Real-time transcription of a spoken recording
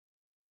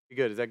You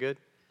good? Is that good?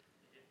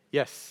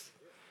 Yes.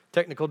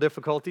 Technical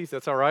difficulties,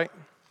 that's all right.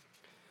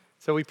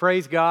 So we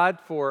praise God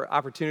for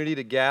opportunity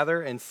to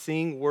gather and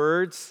sing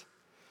words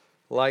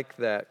like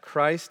that.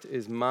 Christ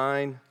is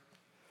mine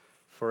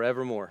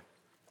forevermore.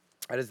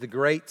 That is the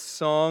great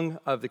song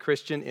of the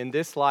Christian in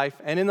this life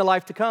and in the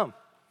life to come,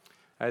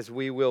 as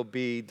we will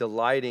be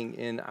delighting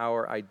in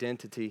our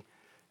identity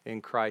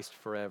in Christ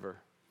forever.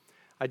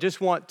 I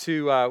just want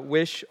to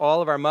wish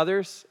all of our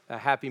mothers a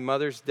happy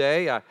Mother's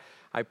Day.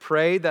 I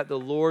pray that the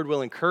Lord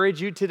will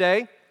encourage you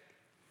today,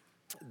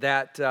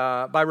 that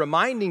by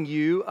reminding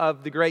you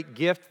of the great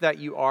gift that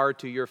you are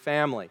to your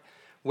family.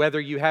 Whether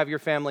you have your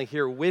family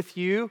here with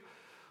you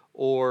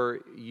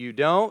or you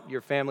don't, your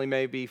family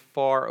may be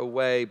far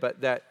away, but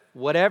that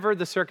whatever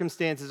the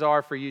circumstances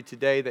are for you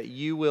today, that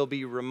you will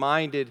be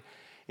reminded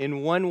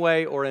in one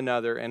way or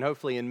another, and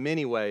hopefully in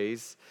many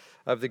ways,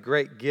 of the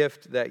great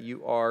gift that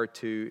you are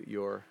to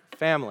your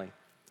family.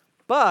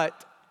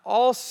 But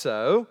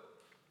also,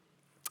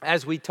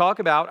 as we talk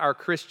about our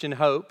Christian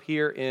hope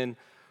here in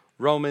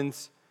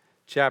Romans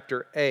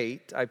chapter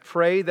 8, I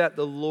pray that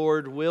the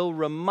Lord will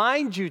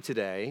remind you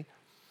today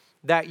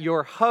that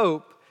your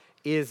hope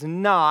is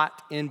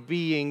not in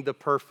being the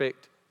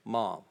perfect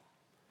mom.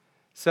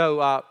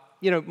 So,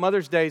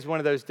 Mother's Day is one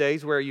of those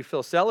days where you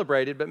feel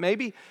celebrated, but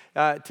maybe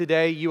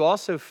today you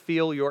also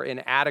feel your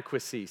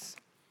inadequacies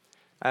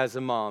as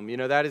a mom.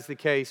 That is the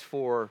case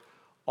for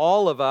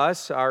all of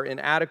us. Our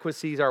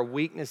inadequacies, our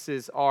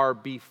weaknesses are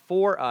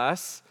before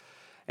us.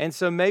 And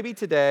so maybe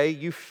today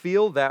you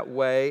feel that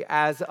way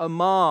as a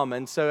mom.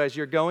 And so as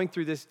you're going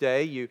through this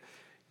day,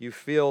 you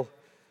feel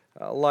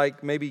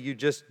like maybe you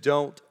just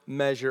don't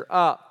measure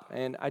up.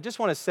 And I just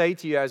want to say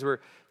to you, as we're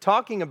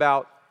talking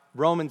about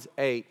Romans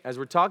 8, as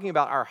we're talking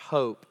about our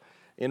hope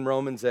in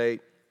Romans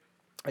 8,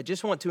 I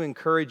just want to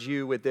encourage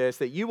you with this,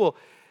 that you will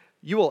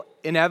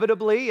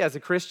inevitably, as a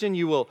Christian,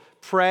 you will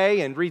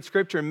pray and read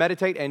Scripture and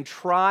meditate and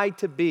try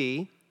to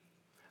be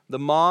the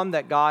mom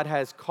that God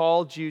has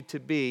called you to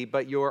be,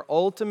 but your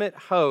ultimate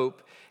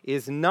hope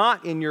is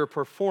not in your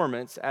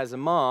performance as a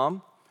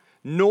mom,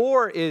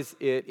 nor is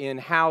it in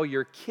how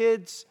your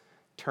kids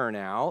turn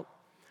out,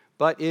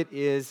 but it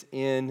is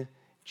in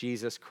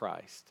Jesus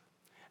Christ.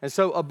 And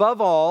so above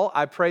all,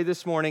 I pray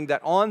this morning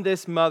that on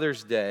this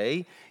Mother's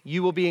Day,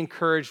 you will be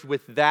encouraged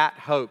with that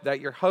hope,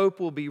 that your hope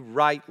will be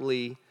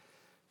rightly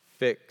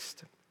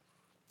fixed.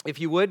 If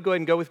you would, go ahead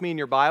and go with me in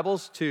your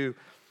Bibles to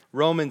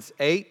Romans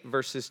 8,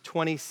 verses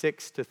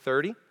 26 to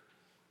 30.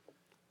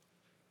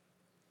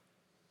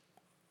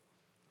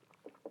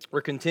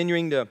 We're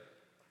continuing to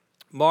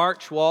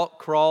march, walk,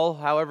 crawl,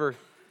 however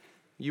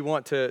you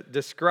want to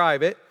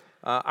describe it,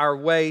 our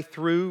way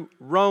through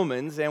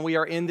Romans, and we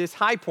are in this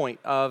high point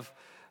of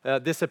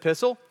this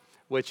epistle,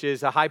 which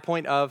is a high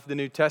point of the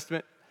New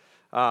Testament.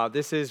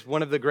 This is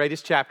one of the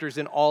greatest chapters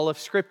in all of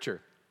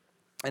Scripture.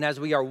 And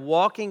as we are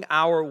walking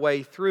our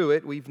way through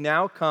it, we've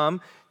now come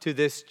to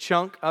this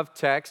chunk of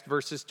text,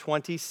 verses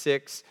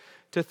 26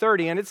 to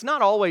 30. And it's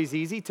not always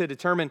easy to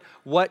determine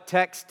what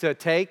text to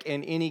take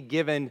in any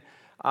given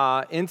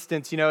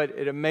instance.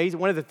 It amazes.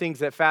 One of the things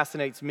that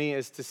fascinates me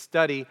is to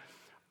study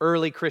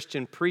early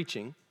Christian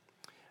preaching.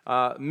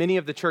 Many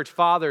of the church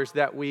fathers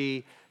that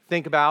we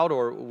think about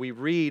or we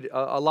read,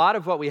 a lot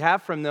of what we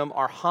have from them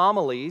are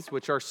homilies,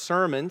 which are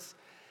sermons.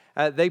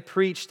 They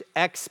preached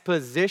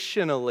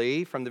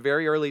expositionally from the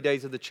very early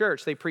days of the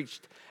church. They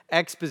preached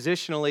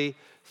expositionally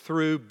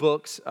through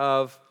books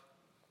of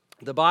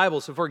the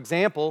Bible. So, for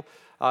example,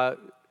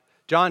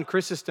 John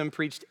Chrysostom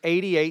preached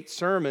 88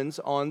 sermons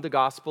on the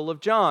Gospel of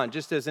John,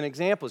 just as an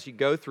example. So you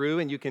go through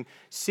and you can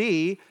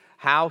see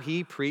how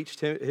he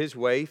preached his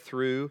way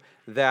through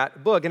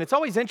that book. And it's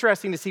always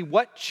interesting to see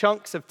what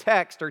chunks of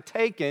text are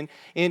taken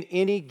in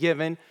any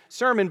given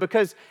sermon,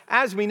 because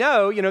as we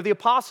know, the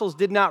apostles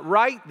did not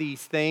write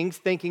these things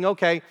thinking,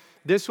 okay,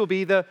 this will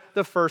be the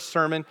first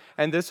sermon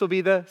and this will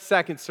be the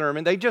second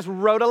sermon. They just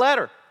wrote a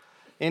letter.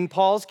 In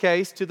Paul's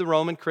case, to the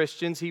Roman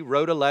Christians, he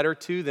wrote a letter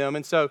to them.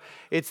 And so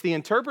it's the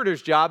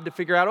interpreter's job to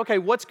figure out, okay,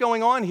 what's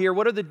going on here?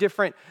 What are the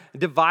different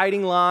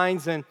dividing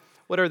lines and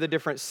what are the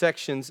different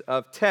sections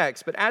of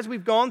text? But as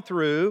we've gone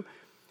through,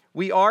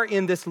 we are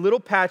in this little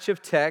patch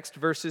of text,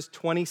 verses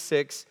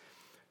 26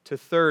 to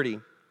 30.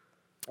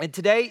 And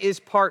today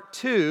is part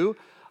 2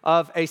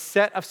 of a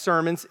set of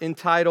sermons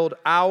entitled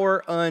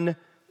Our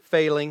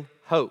Unfailing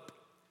Hope.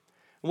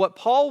 What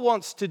Paul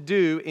wants to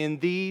do in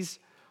these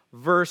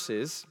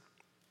verses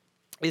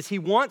is he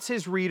wants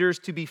his readers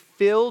to be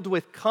filled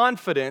with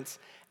confidence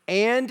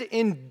and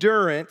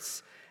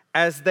endurance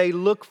as they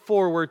look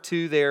forward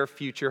to their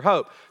future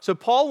hope. So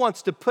Paul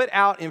wants to put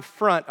out in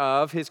front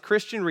of his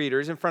Christian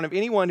readers, in front of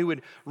anyone who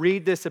would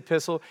read this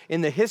epistle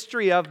in the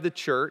history of the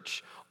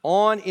church,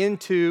 on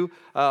into,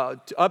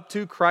 up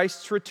to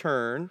Christ's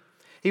return,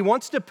 he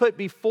wants to put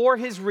before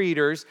his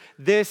readers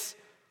this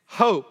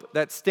hope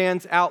that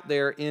stands out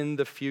there in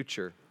the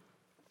future.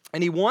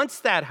 And he wants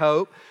that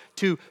hope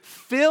to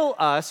fill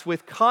us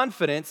with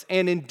confidence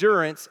and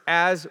endurance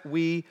as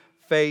we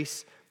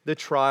face the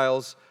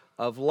trials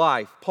of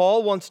life.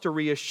 Paul wants to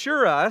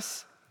reassure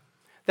us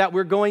that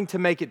we're going to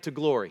make it to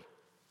glory.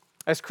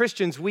 As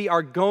Christians, we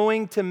are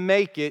going to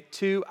make it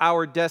to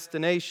our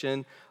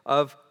destination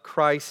of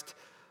Christ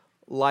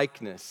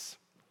likeness.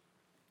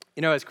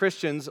 You know, as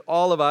Christians,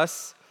 all of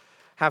us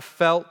have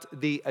felt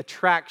the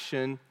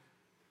attraction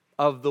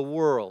of the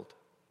world.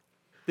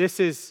 This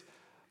is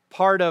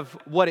part of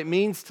what it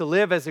means to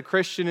live as a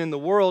Christian in the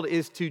world,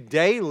 is to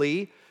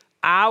daily,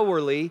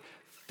 hourly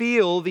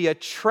feel the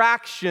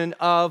attraction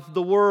of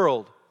the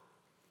world.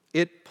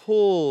 It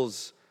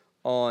pulls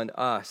on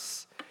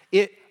us.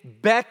 It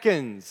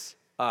beckons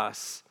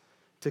us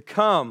to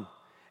come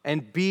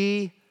and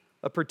be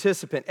a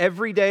participant.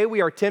 Every day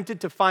we are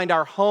tempted to find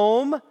our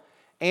home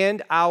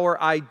and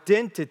our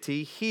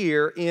identity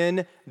here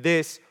in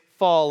this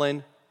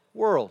fallen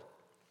world.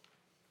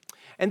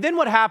 And then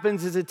what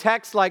happens is a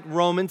text like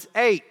Romans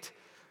 8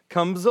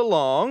 comes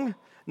along,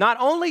 not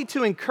only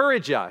to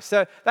encourage us.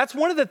 That's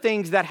one of the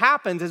things that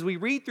happens as we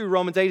read through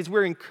Romans 8 is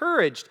we're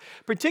encouraged,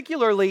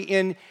 particularly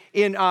in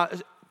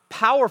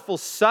powerful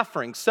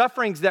sufferings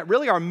that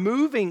really are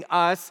moving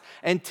us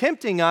and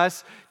tempting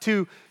us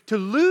to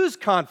lose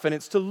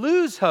confidence, to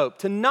lose hope,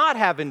 to not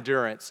have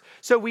endurance.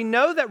 So we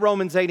know that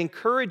Romans 8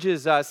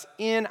 encourages us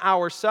in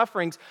our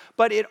sufferings,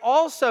 but it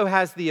also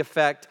has the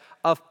effect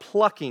of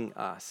plucking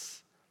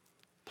us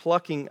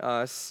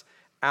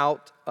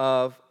out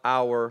of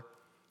our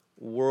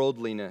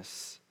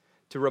worldliness,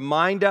 to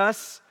remind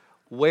us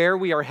where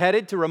we are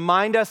headed, to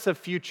remind us of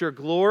future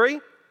glory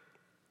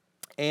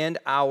and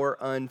our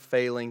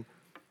unfailing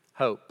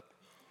hope.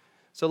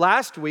 So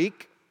last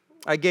week,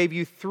 I gave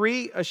you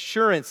 3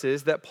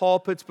 assurances that Paul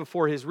puts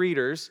before his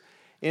readers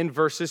in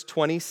verses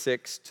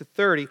 26 to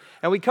 30.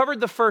 And we covered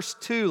the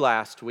first 2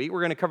 last week. We're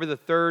going to cover the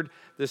third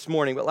this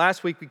morning. But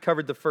last week, we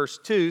covered the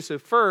first 2. So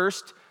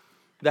first,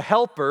 the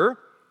helper,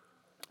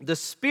 the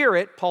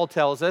Spirit, Paul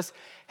tells us,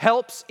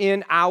 helps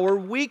in our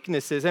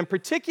weaknesses, and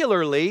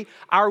particularly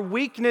our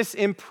weakness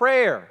in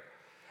prayer.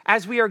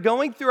 As we are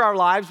going through our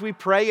lives, we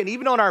pray, and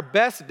even on our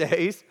best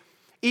days,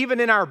 even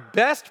in our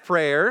best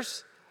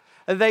prayers,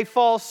 they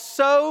fall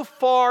so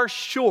far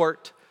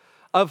short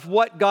of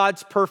what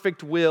God's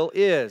perfect will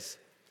is.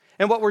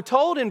 And what we're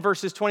told in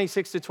verses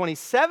 26 to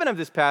 27 of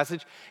this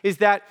passage is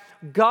that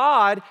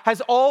God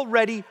has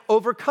already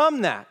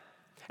overcome that.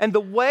 And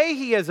the way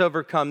He has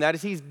overcome that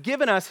is He's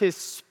given us His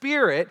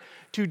Spirit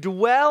to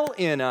dwell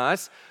in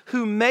us,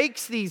 who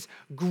makes these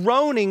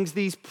groanings,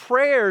 these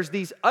prayers,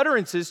 these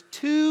utterances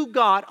to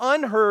God,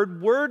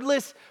 unheard,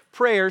 wordless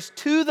prayers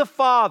to the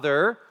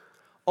Father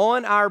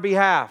on our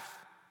behalf.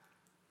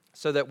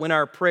 So that when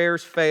our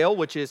prayers fail,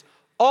 which is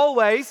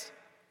always,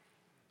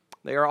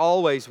 they are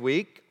always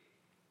weak,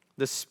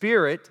 the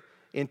Spirit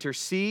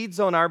intercedes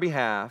on our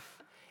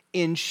behalf,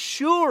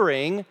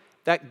 ensuring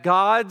that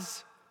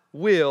God's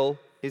will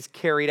is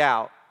carried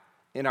out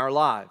in our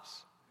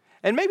lives.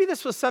 And maybe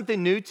this was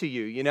something new to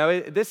you. You know,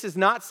 this is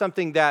not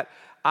something that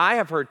I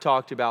have heard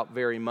talked about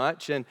very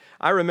much. And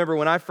I remember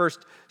when I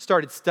first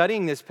started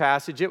studying this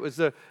passage, it was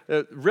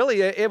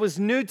it was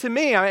new to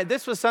me.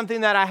 This was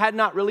something that I had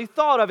not really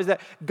thought of, is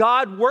that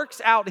God works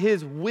out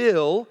His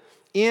will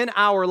in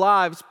our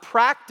lives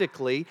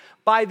practically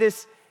by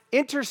this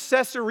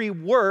intercessory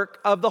work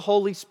of the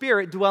Holy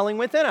Spirit dwelling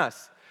within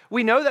us.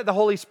 We know that the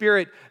Holy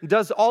Spirit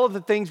does all of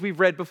the things we've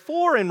read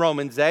before in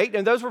Romans 8,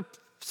 and those were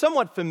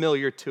somewhat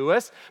familiar to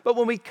us. But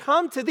when we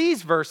come to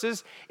these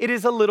verses, it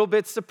is a little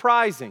bit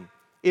surprising.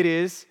 It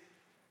is,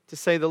 to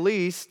say the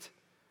least,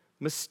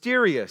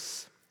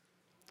 mysterious.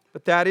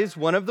 But that is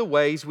one of the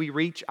ways we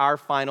reach our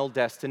final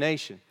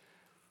destination,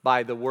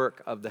 by the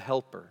work of the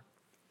helper.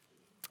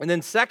 And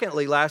then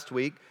secondly, last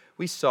week,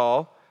 we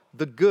saw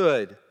the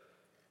good.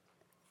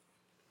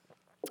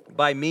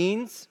 By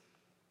means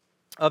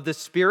of the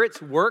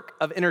Spirit's work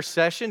of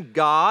intercession,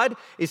 God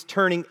is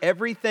turning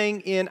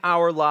everything in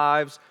our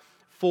lives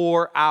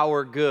for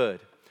our good,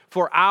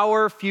 for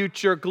our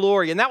future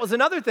glory. And that was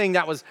another thing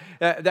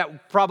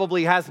that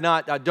probably has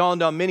not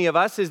dawned on many of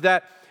us, is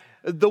that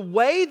the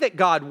way that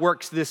God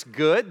works this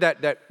good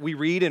that we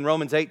read in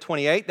Romans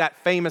 8:28, that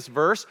famous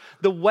verse,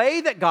 the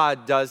way that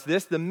God does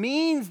this, the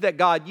means that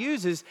God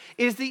uses,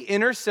 is the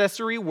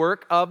intercessory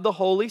work of the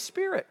Holy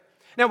Spirit.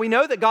 Now, we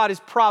know that God is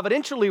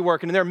providentially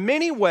working, and there are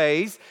many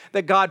ways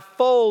that God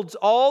folds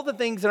all the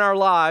things in our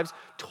lives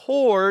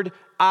toward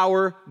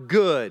our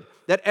good,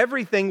 that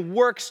everything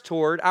works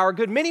toward our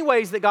good. Many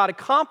ways that God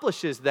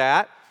accomplishes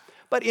that,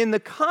 but in the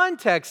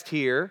context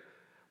here,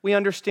 we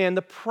understand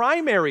the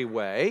primary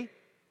way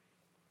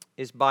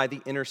is by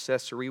the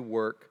intercessory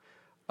work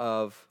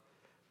of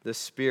the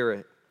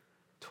Spirit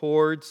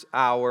towards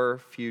our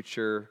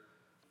future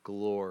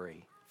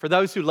glory. For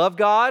those who love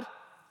God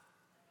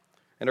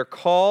and are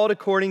called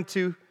according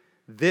to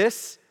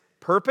this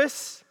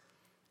purpose,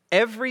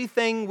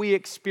 everything we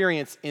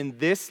experience in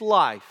this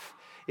life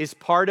is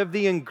part of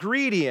the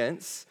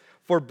ingredients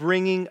for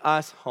bringing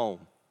us home,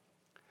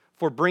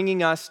 for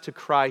bringing us to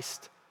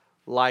Christ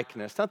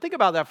likeness. Now think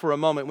about that for a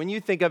moment. When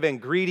you think of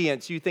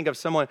ingredients, you think of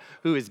someone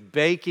who is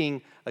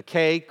baking a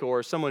cake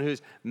or someone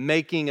who's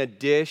making a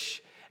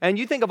dish, and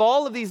you think of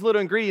all of these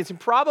little ingredients, and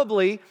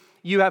probably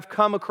you have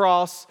come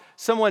across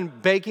someone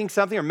baking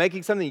something or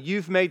making something,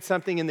 you've made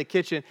something in the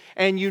kitchen,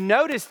 and you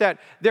notice that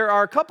there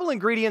are a couple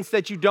ingredients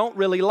that you don't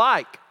really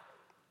like.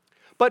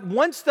 But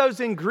once those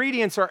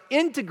ingredients are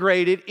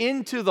integrated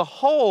into the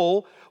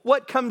whole,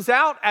 what comes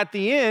out at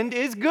the end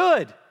is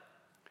good.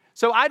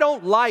 So I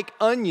don't like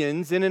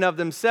onions in and of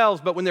themselves,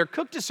 but when they're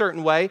cooked a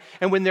certain way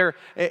and when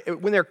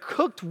they're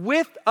cooked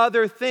with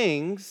other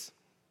things,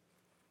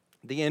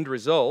 the end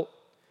result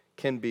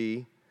can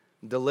be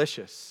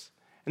delicious.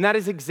 And that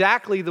is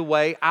exactly the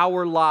way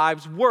our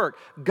lives work.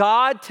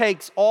 God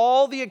takes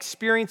all the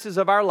experiences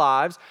of our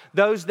lives,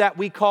 those that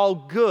we call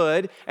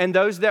good and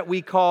those that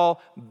we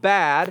call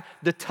bad,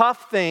 the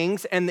tough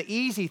things and the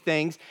easy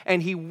things,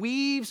 and He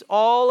weaves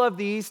all of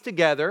these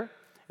together.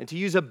 And to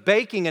use a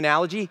baking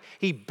analogy,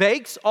 He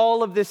bakes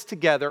all of this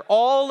together,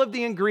 all of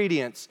the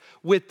ingredients,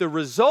 with the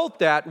result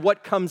that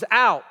what comes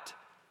out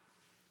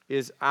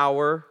is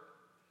our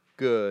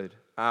good,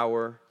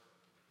 our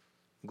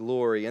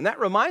glory. And that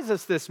reminds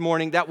us this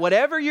morning that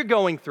whatever you're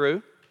going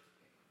through,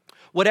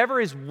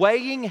 whatever is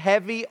weighing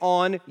heavy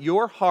on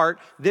your heart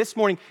this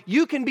morning,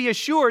 you can be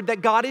assured that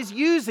God is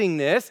using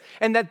this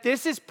and that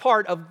this is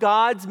part of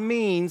God's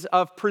means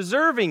of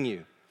preserving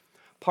you,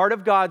 part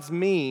of God's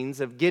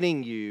means of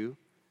getting you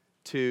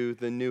to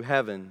the new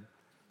heaven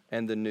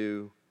and the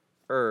new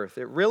earth.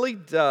 It really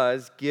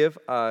does give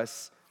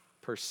us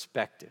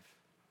perspective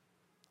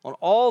on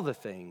all the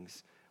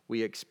things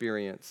we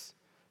experience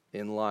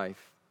in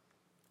life.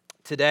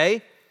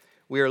 Today,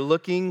 we are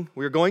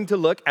going to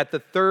look at the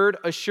third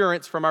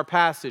assurance from our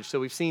passage. So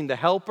we've seen the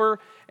helper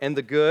and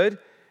the good,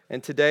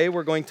 and today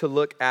we're going to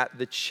look at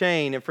the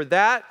chain. And for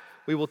that,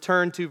 we will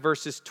turn to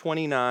verses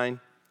 29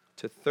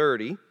 to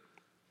 30.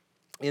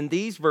 In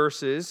these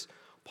verses,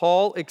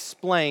 Paul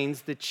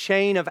explains the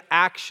chain of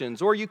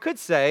actions, or you could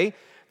say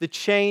the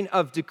chain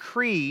of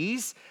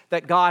decrees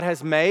that God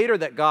has made or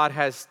that God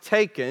has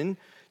taken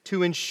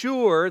to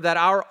ensure that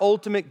our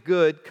ultimate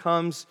good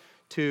comes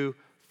to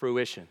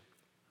fruition.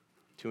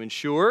 To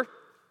ensure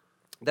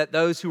that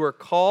those who are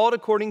called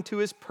according to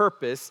His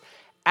purpose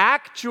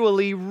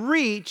actually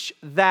reach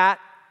that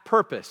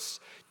purpose.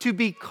 To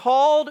be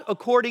called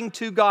according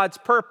to God's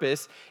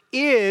purpose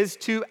is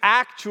to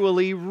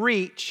actually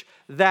reach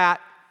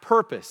that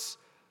purpose.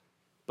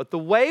 But the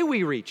way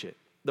we reach it,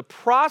 the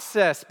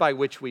process by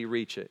which we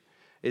reach it,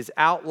 is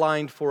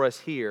outlined for us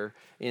here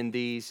in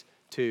these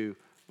two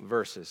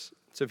verses.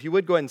 So if you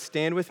would go ahead and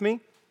stand with me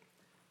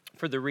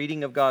for the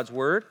reading of God's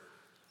Word.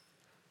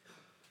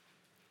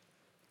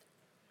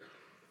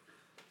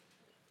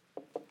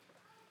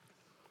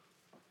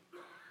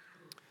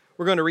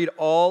 We're going to read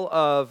all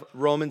of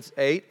Romans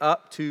 8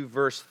 up to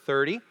verse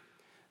 30.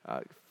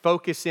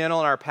 Focus in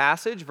on our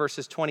passage,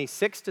 verses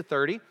 26 to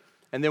 30.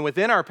 And then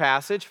within our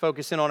passage,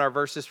 focus in on our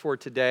verses for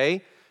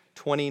today,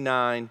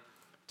 29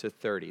 to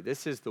 30.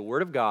 This is the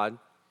Word of God.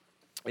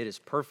 It is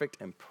perfect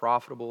and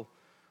profitable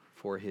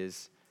for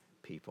His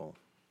people.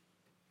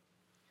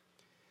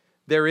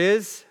 There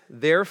is,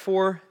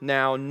 therefore,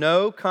 now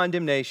no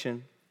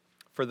condemnation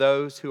for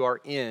those who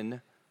are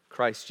in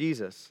Christ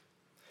Jesus.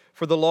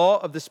 For the law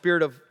of the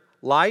Spirit of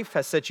life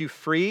has set you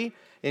free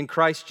in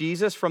Christ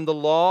Jesus from the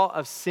law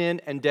of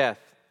sin and death.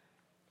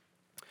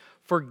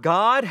 For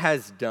God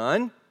has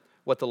done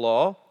what the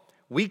law,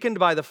 weakened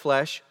by the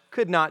flesh,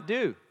 could not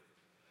do.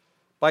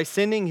 By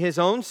sending His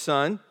own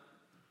Son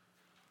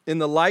in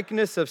the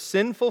likeness of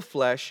sinful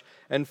flesh,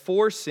 and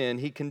for sin,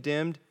 He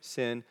condemned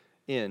sin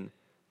in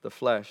the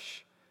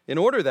flesh, in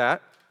order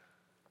that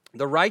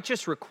the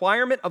righteous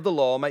requirement of the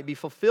law might be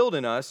fulfilled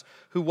in us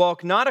who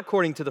walk not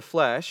according to the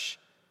flesh,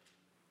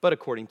 but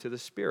according to the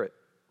Spirit.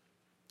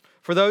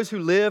 For those who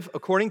live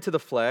according to the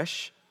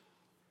flesh,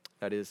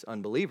 that is,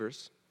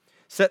 unbelievers,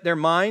 set their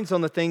minds on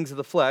the things of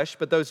the flesh,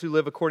 but those who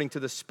live according to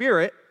the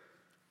Spirit,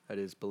 that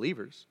is,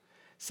 believers,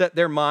 set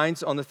their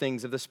minds on the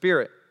things of the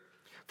Spirit.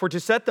 For to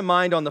set the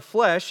mind on the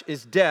flesh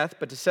is death,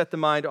 but to set the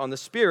mind on the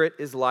Spirit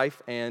is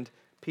life and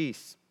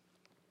peace.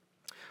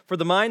 For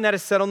the mind that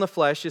is set on the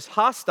flesh is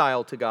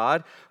hostile to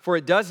God, for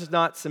it does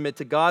not submit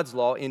to God's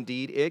law.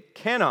 Indeed, it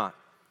cannot.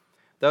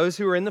 Those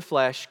who are in the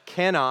flesh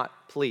cannot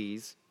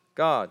please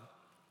God.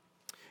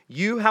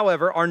 You,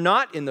 however, are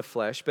not in the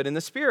flesh, but in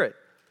the Spirit,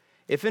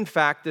 if in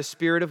fact the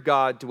Spirit of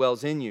God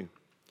dwells in you.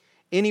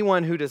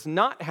 Anyone who does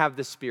not have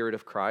the Spirit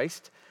of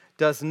Christ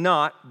does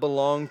not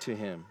belong to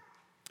Him.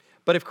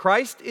 But if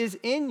Christ is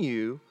in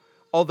you,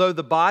 although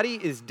the body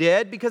is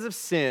dead because of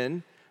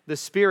sin, the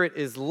Spirit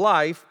is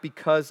life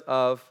because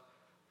of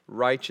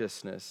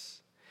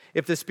righteousness.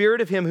 If the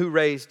Spirit of Him who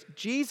raised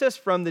Jesus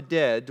from the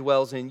dead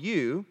dwells in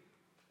you,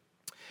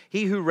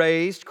 He who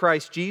raised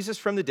Christ Jesus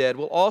from the dead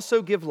will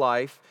also give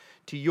life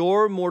to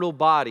your mortal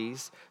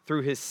bodies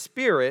through His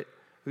Spirit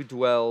who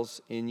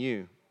dwells in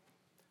you.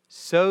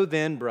 So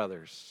then,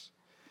 brothers,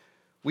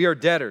 we are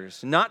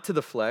debtors, not to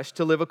the flesh,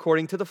 to live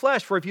according to the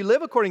flesh. For if you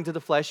live according to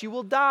the flesh, you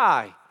will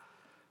die.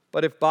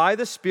 But if by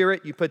the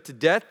Spirit you put to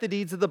death the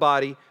deeds of the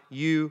body,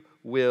 you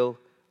will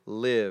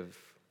live.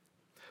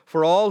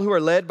 For all who are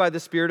led by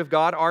the Spirit of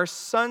God are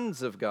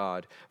sons of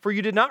God. For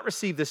you did not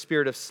receive the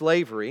spirit of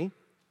slavery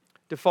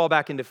to fall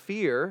back into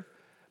fear,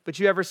 but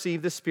you have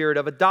received the spirit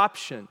of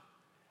adoption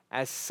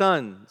as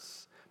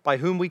sons, by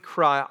whom we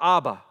cry,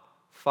 Abba,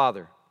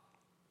 Father.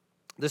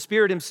 The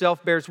Spirit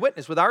himself bears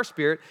witness with our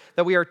spirit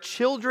that we are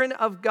children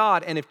of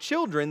God, and if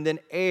children, then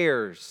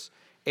heirs,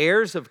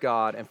 heirs of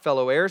God and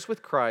fellow heirs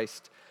with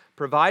Christ,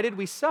 provided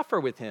we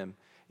suffer with him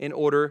in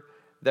order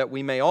that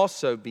we may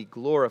also be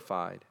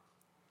glorified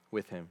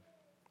with him.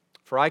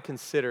 For I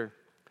consider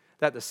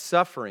that the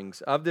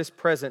sufferings of this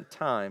present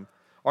time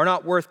are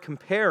not worth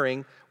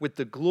comparing with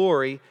the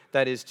glory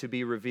that is to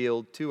be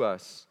revealed to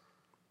us.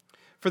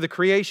 For the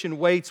creation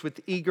waits with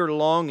eager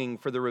longing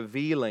for the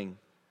revealing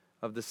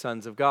of the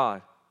sons of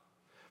God.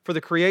 For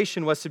the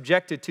creation was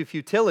subjected to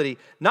futility,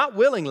 not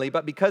willingly,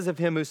 but because of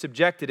him who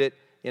subjected it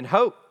in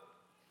hope,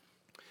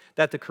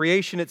 that the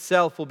creation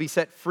itself will be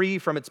set free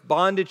from its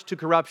bondage to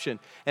corruption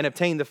and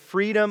obtain the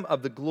freedom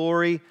of the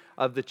glory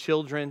of the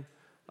children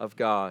of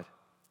God.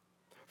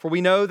 For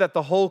we know that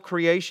the whole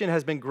creation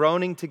has been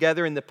groaning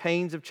together in the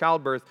pains of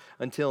childbirth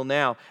until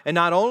now. And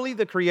not only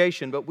the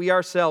creation, but we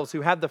ourselves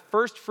who have the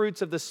first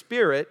fruits of the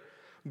Spirit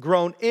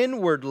groan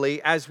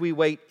inwardly as we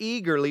wait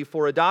eagerly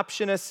for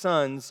adoption as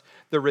sons,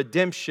 the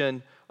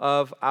redemption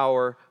of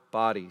our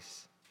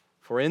bodies.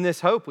 For in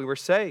this hope we were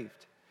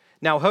saved.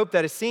 Now hope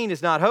that is seen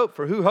is not hope,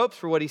 for who hopes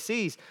for what he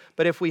sees?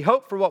 But if we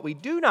hope for what we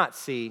do not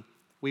see,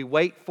 we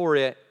wait for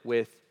it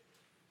with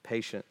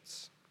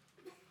patience.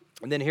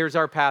 And then here's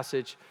our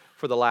passage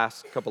for the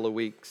last couple of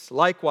weeks.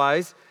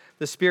 Likewise,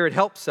 the Spirit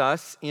helps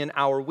us in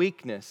our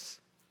weakness.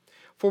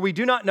 For we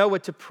do not know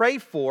what to pray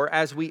for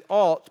as we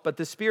ought, but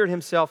the Spirit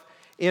himself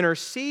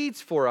intercedes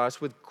for us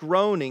with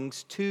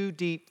groanings too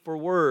deep for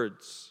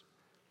words.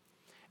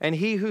 And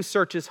he who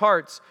searches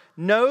hearts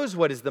knows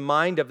what is the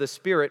mind of the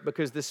Spirit,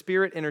 because the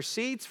Spirit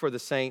intercedes for the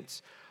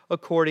saints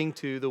according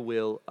to the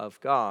will of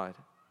God.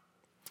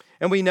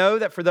 And we know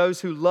that for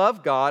those who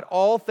love God,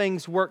 all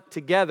things work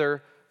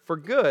together for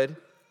good,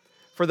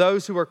 for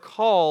those who are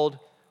called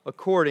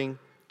according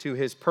to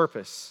his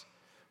purpose.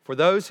 For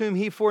those whom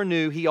he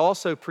foreknew, he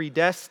also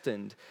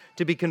predestined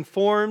to be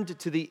conformed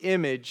to the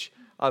image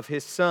of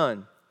his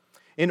Son,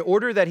 in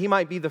order that he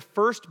might be the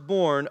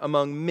firstborn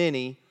among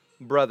many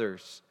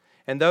brothers.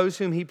 And those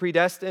whom he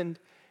predestined,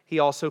 he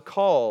also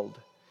called.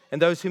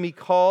 And those whom he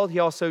called, he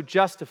also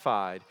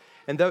justified.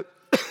 And those,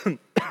 and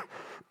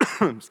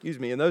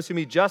those whom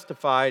he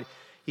justified,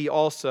 he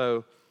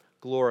also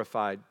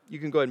glorified. You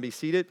can go ahead and be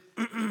seated.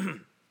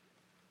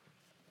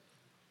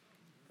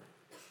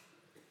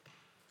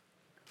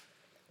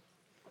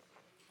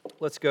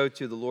 Let's go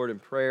to the Lord in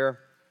prayer.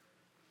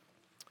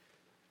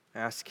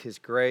 Ask his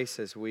grace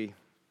as we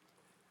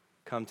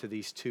come to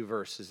these two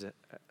verses,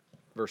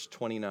 verse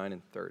 29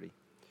 and 30.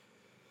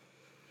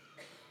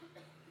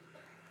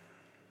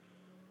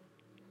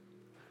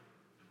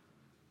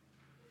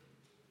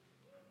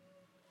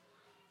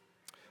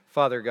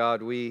 Father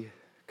God, we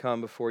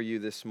come before you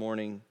this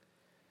morning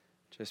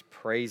just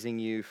praising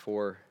you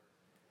for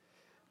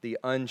the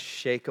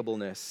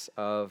unshakableness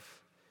of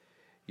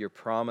your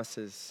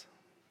promises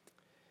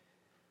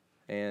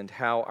and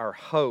how our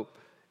hope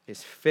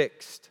is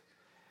fixed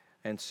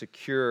and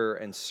secure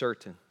and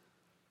certain.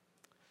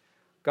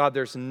 God,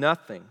 there's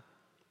nothing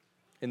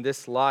in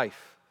this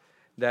life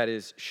that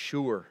is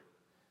sure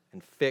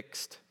and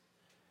fixed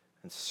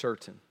and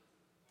certain.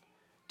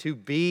 To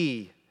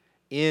be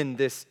in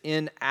this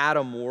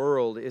in-Adam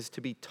world is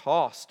to be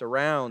tossed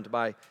around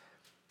by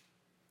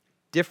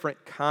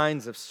different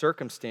kinds of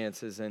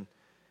circumstances and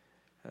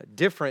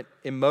different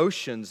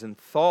emotions and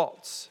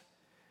thoughts,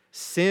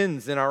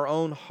 sins in our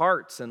own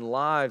hearts and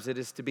lives. It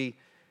is to be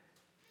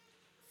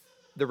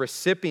the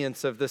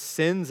recipients of the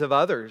sins of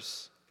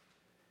others.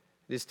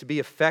 It is to be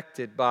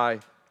affected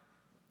by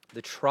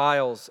the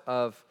trials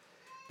of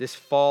this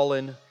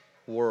fallen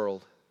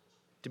world,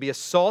 to be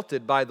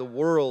assaulted by the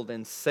world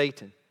and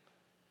Satan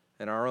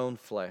and our own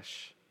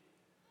flesh.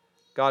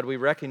 God, we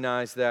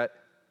recognize that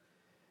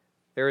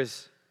there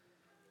is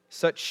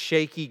such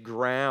shaky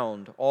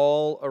ground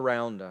all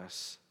around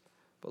us.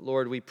 But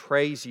Lord, we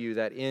praise you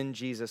that in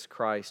Jesus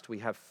Christ we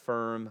have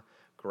firm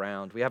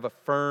ground. We have a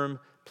firm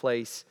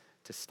place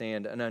to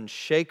stand, an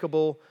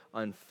unshakable,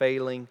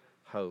 unfailing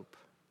hope.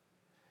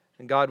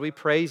 And God, we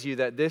praise you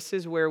that this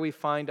is where we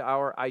find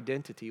our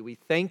identity. We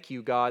thank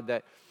you, God,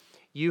 that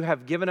you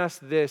have given us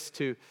this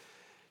to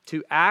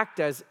act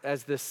as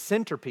the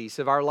centerpiece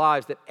of our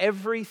lives, that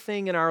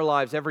everything in our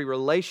lives, every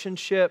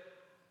relationship,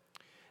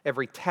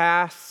 every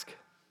task,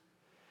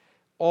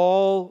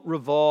 all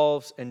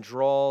revolves and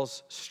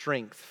draws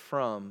strength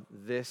from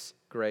this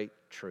great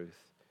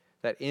truth,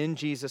 that in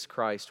Jesus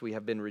Christ we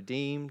have been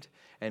redeemed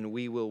and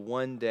we will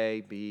one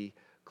day be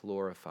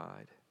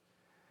glorified.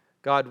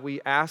 God,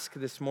 we ask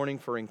this morning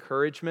for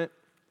encouragement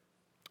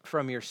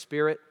from your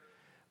Spirit.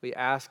 We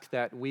ask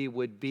that we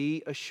would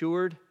be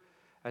assured,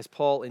 as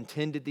Paul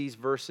intended these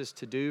verses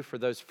to do for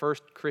those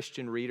first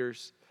Christian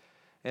readers,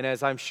 and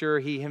as I'm sure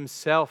he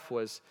himself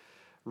was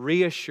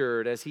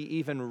reassured as he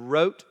even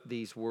wrote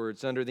these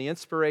words under the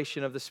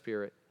inspiration of the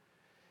Spirit.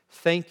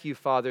 Thank you,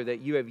 Father,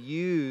 that you have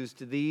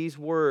used these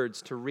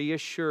words to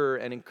reassure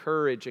and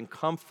encourage and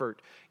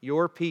comfort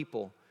your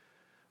people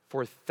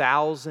for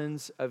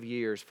thousands of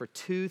years, for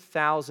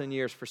 2,000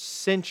 years, for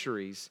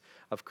centuries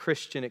of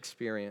Christian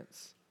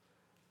experience.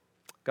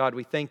 God,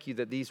 we thank you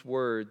that these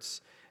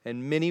words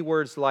and many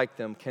words like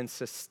them can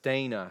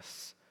sustain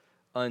us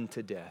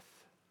unto death.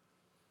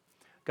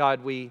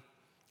 God, we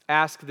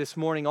ask this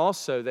morning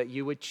also that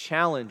you would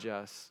challenge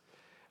us.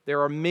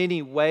 There are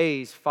many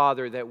ways,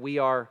 Father, that we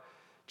are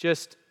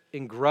just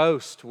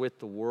engrossed with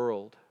the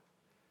world.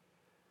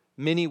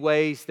 Many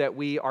ways that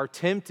we are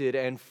tempted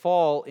and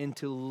fall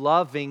into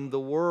loving the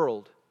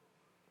world.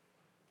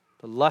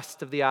 The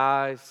lust of the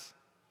eyes,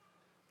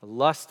 the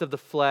lust of the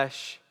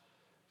flesh,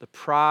 the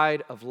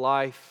pride of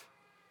life,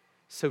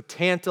 so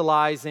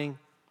tantalizing.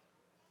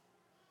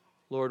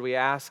 Lord, we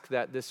ask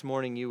that this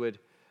morning you would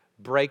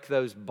break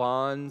those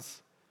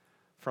bonds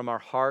from our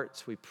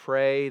hearts. We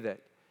pray that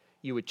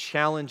you would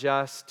challenge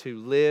us to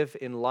live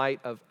in light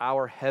of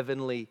our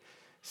heavenly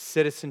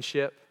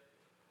citizenship.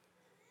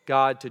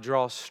 God, to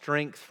draw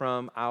strength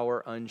from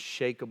our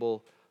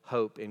unshakable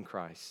hope in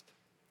Christ.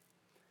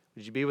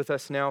 Would you be with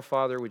us now,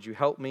 Father? Would you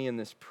help me in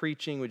this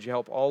preaching? Would you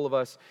help all of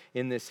us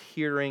in this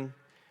hearing,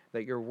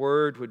 that your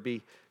word would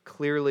be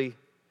clearly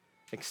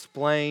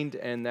explained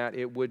and that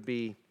it would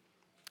be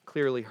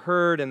clearly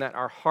heard and that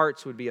our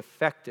hearts would be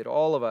affected,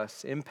 all of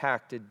us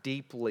impacted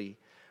deeply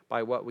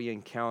by what we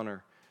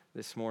encounter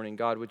this morning.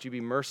 God, would you be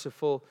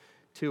merciful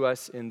to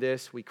us in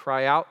this? We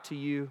cry out to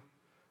you,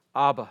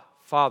 Abba,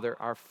 Father,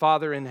 our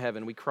Father in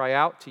heaven. We cry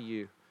out to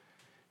you.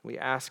 We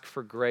ask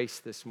for grace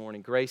this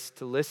morning, grace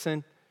to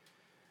listen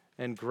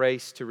and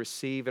grace to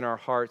receive in our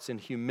hearts in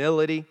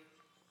humility,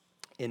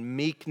 in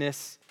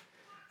meekness,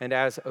 and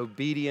as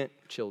obedient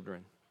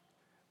children.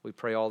 We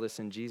pray all this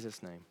in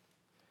Jesus' name.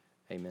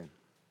 Amen.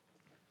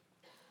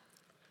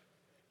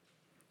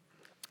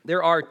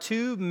 There are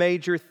two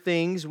major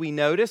things we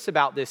notice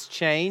about this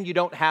chain. You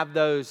don't have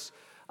those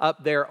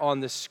up there on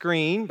the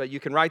screen, but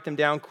you can write them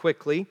down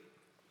quickly.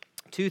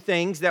 Two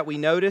things that we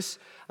notice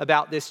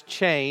about this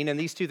chain, and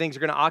these two things are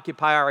going to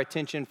occupy our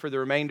attention for the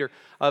remainder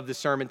of the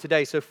sermon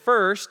today. So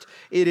first,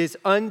 it is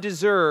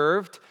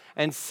undeserved,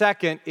 and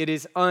second, it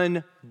is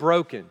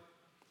unbroken.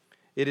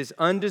 It is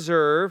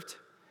undeserved,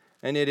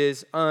 and it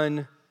is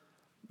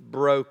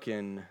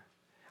unbroken.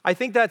 I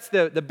think that's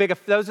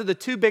those are the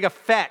two big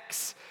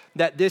effects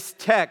that this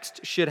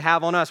text should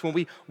have on us. When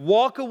we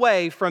walk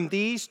away from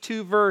these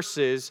two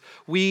verses,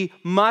 we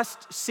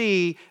must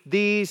see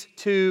these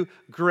two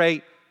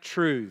great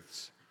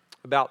truths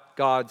about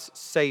God's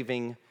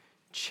saving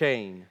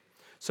chain.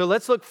 So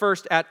let's look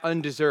first at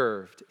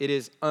undeserved. It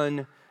is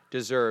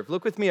undeserved.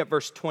 Look with me at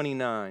verse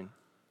 29.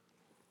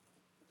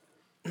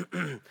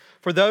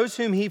 For those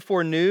whom he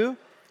foreknew,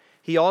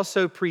 he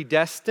also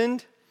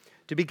predestined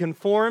to be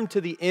conformed to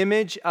the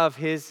image of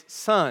his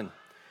Son,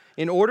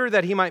 in order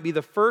that he might be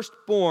the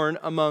firstborn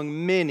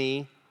among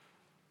many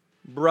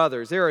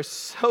brothers. There is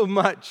so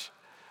much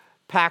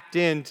packed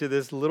into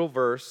this little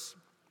verse.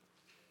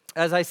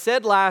 As I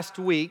said last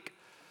week,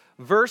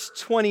 verse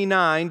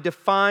 29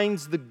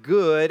 defines the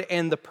good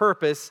and the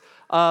purpose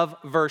of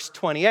verse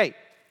 28.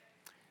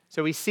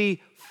 So we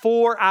see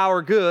for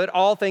our good,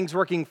 all things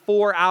working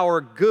for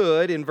our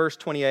good in verse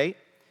 28.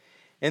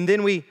 And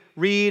then we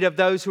read of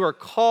those who are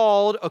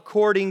called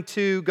according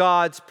to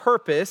God's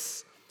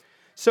purpose.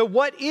 So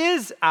what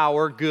is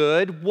our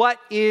good? What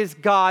is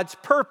God's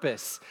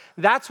purpose?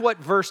 That's what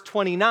verse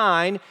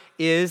 29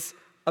 is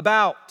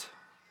about.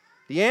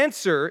 The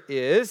answer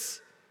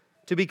is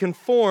to be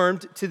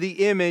conformed to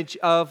the image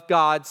of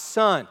God's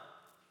Son.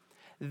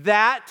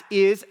 That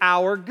is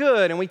our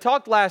good. And we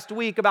talked last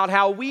week about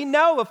how we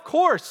know, of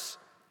course,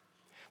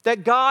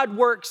 that God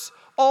works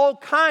all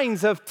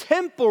kinds of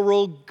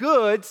temporal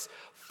goods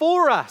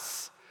for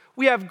us.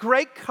 We have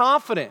great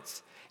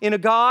confidence in a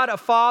God, a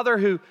Father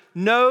who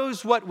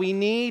knows what we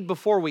need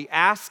before we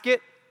ask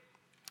it,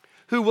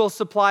 who will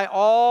supply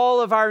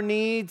all of our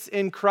needs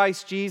in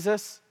Christ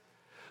Jesus,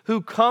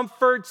 who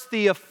comforts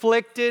the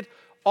afflicted,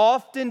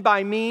 often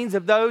by means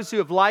of those who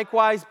have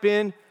likewise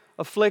been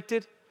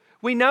afflicted.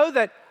 We know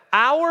that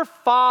our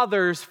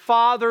Father's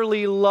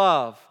fatherly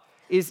love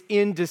is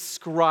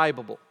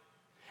indescribable.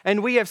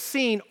 And we have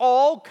seen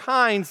all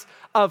kinds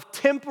of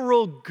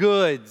temporal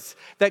goods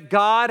that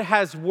God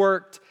has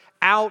worked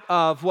out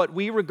of what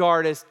we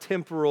regard as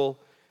temporal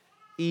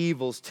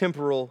evils,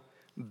 temporal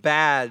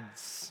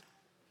bads.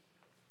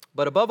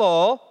 But above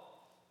all,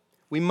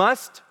 we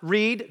must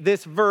read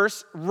this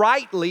verse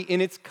rightly in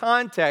its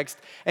context.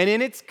 And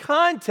in its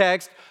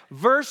context,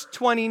 verse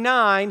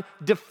 29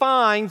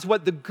 defines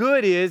what the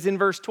good is in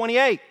verse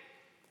 28.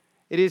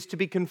 It is to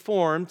be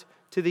conformed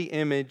to the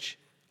image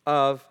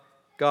of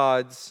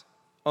God's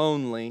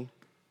only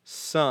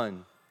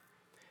Son.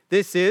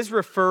 This is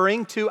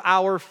referring to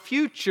our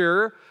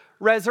future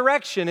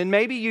resurrection. And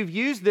maybe you've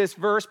used this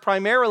verse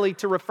primarily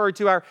to refer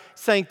to our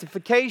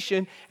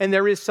sanctification, and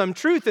there is some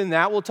truth in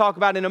that. We'll talk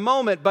about in a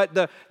moment. But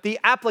the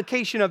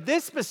application of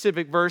this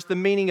specific verse, the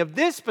meaning of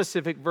this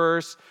specific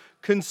verse,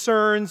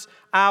 concerns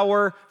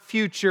our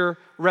future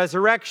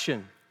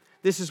resurrection.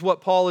 This is what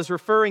Paul is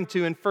referring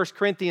to in 1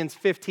 Corinthians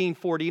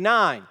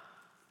 15:49,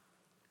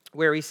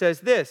 where he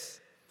says this: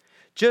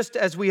 just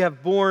as we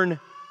have borne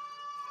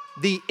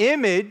the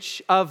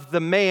image of the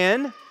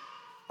man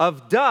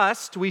of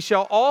dust, we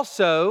shall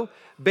also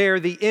bear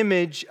the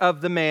image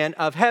of the man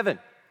of heaven.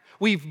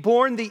 We've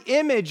borne the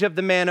image of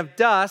the man of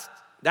dust,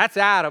 that's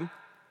Adam.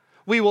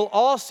 We will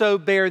also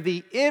bear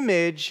the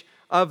image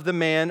of the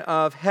man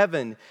of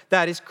heaven.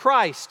 That is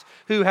Christ,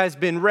 who has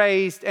been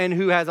raised and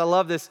who has, I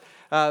love this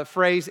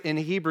phrase in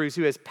Hebrews,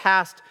 who has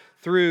passed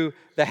through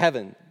the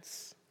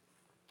heavens.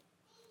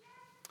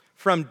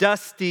 From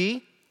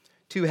dusty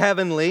to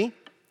heavenly,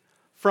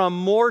 from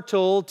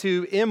mortal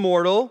to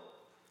immortal,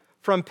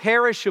 from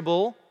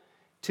perishable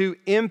to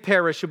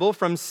imperishable,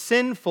 from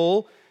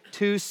sinful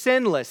to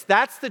sinless.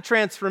 That's the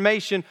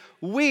transformation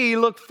we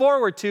look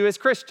forward to as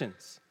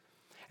Christians.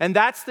 And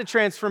that's the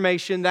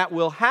transformation that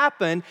will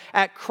happen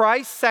at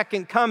Christ's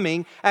second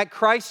coming, at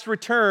Christ's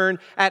return,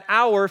 at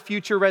our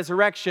future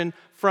resurrection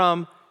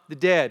from the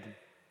dead.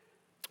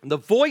 The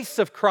voice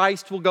of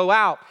Christ will go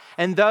out,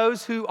 and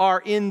those who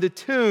are in the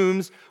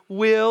tombs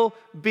will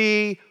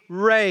be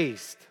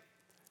raised.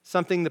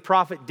 Something the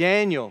prophet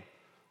Daniel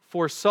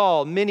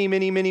foresaw many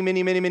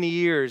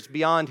years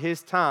beyond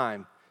his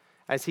time,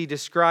 as he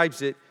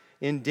describes it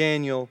in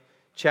Daniel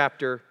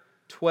chapter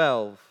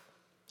 12.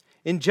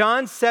 In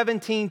John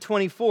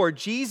 17:24,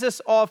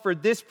 Jesus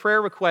offered this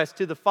prayer request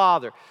to the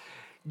Father.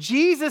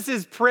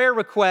 Jesus' prayer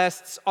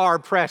requests are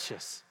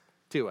precious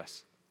to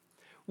us.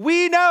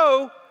 We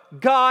know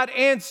God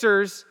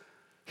answers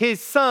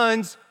his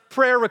Son's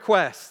prayer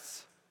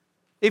requests.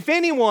 If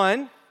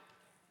anyone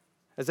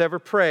has ever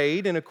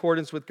prayed in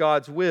accordance with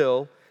God's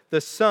will,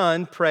 the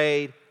Son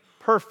prayed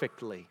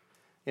perfectly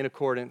in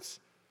accordance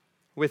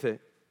with it.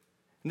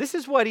 And this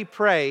is what he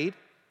prayed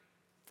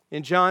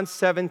in John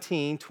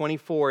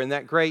 17:24, in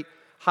that great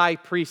high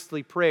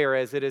priestly prayer,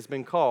 as it has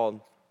been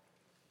called.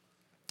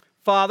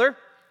 Father,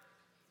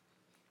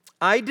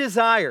 I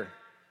desire,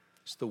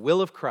 it's the will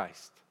of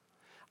Christ,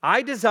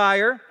 I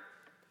desire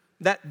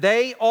that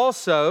they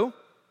also,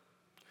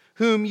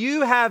 whom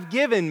you have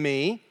given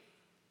me,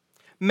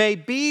 may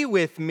be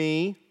with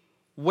me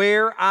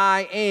where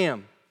I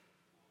am,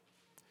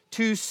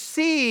 to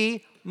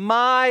see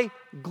my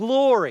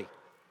glory.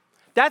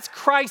 That's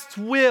Christ's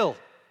will.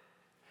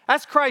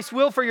 That's Christ's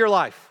will for your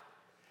life,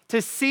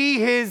 to see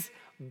his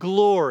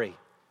glory.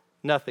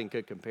 Nothing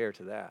could compare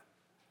to that.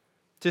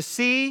 To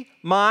see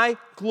my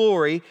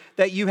glory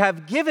that you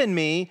have given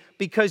me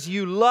because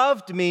you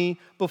loved me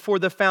before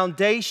the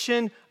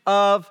foundation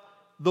of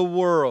the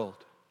world.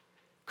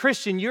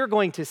 Christian, you're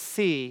going to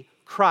see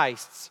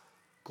Christ's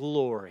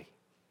glory.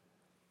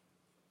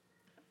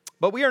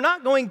 But we are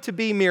not going to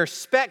be mere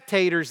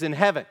spectators in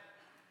heaven.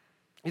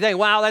 You think,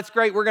 wow, that's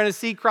great. We're going to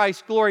see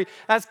Christ's glory.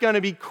 That's going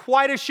to be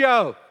quite a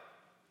show.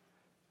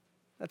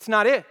 That's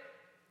not it.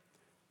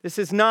 This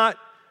is not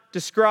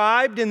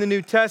described in the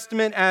New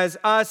Testament as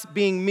us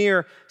being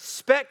mere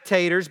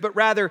spectators, but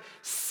rather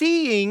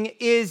seeing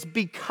is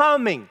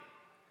becoming,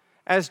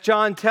 as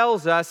John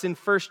tells us in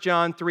 1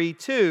 John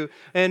 3:2.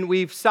 And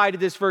we've cited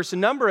this verse a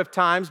number of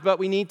times, but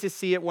we need to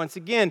see it once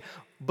again.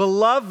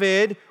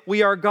 Beloved,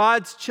 we are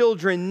God's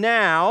children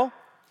now,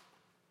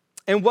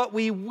 and what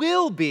we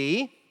will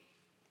be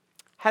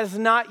has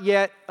not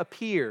yet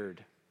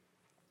appeared.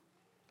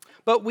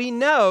 But we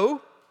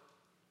know,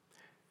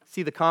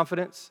 see the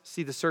confidence,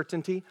 see the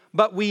certainty,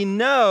 but we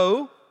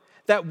know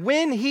that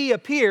when he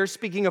appears,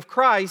 speaking of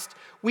Christ,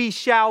 we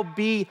shall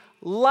be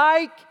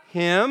like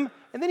him.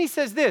 And then he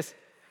says this,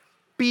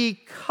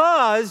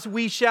 because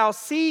we shall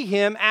see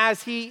him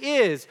as he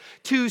is.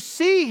 To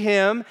see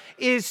him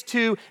is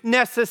to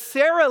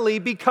necessarily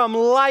become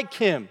like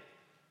him.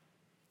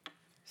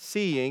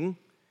 Seeing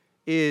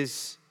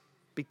is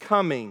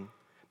becoming.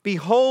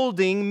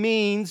 Beholding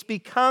means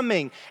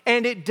becoming.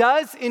 And it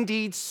does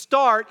indeed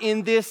start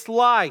in this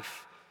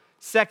life.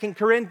 2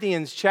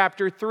 Corinthians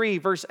chapter 3,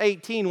 verse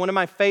 18, one of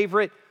my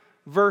favorite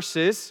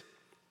verses.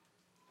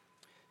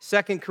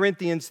 2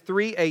 Corinthians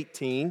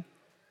 3:18.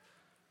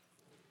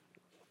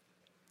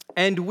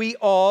 And we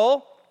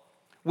all,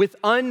 with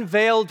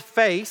unveiled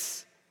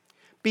face,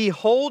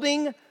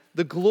 beholding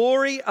the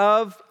glory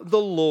of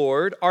the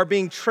Lord, are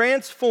being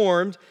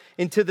transformed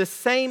into the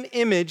same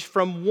image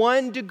from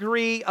one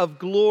degree of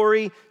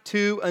glory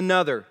to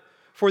another.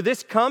 For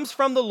this comes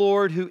from the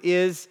Lord, who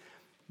is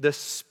the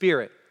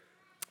Spirit.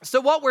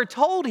 So what we're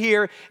told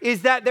here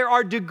is that there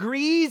are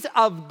degrees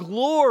of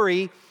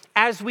glory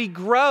as we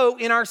grow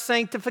in our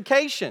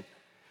sanctification.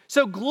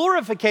 So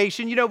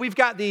glorification, we've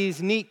got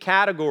these neat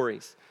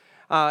categories.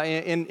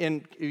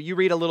 You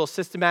read a little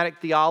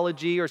systematic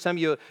theology, or some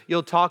of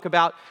you'll talk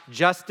about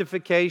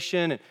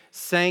justification and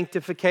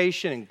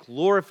sanctification and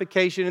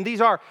glorification. And these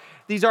are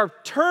these are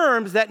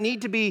terms that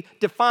need to be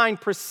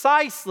defined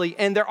precisely,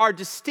 and there are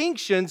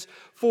distinctions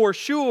for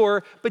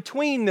sure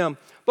between them.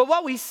 But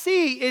what we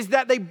see is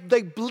that they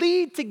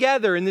bleed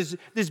together in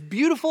this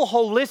beautiful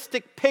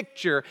holistic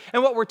picture.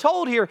 And what we're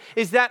told here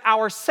is that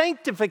our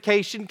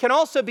sanctification can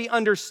also be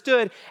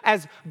understood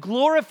as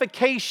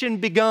glorification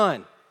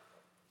begun.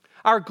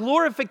 Our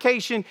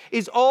glorification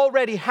is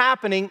already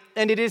happening,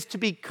 and it is to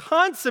be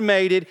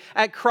consummated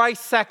at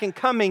Christ's second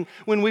coming,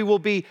 when we will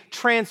be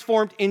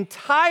transformed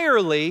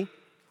entirely,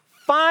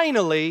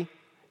 finally,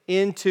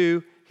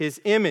 into His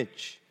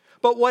image.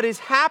 But what is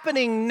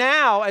happening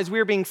now as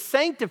we're being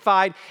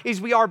sanctified is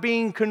we are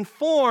being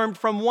conformed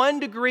from one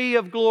degree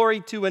of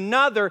glory to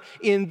another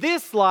in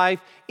this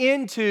life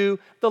into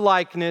the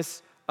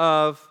likeness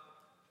of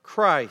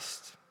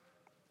Christ.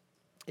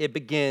 It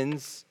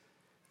begins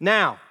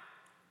now.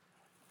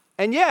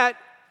 And yet,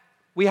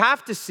 we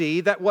have to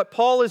see that what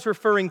Paul is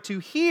referring to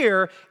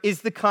here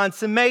is the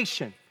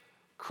consummation,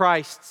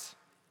 Christ's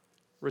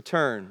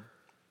return.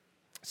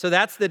 So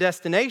that's the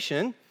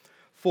destination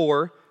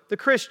for the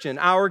Christian.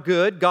 Our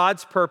good,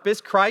 God's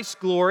purpose, Christ's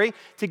glory,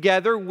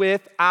 together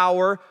with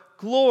our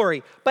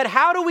glory. But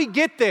how do we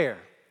get there?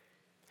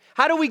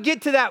 How do we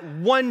get to that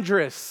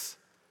wondrous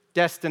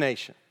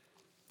destination?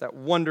 That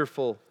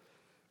wonderful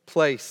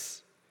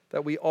place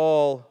that we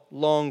all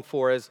long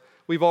for, as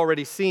we've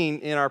already seen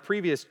in our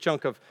previous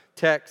chunk of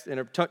text, in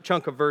a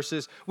chunk of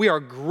verses. We are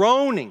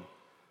groaning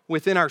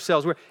within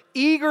ourselves. We're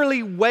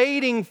eagerly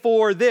waiting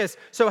for this.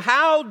 So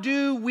how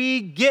do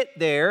we get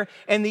there?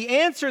 And the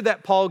answer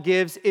that Paul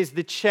gives is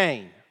the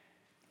chain.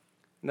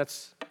 And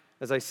that's,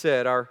 as I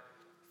said, our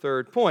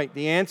third point.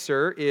 The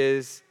answer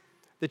is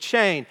the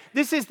chain.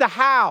 This is the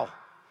how.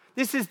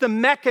 This is the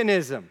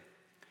mechanism.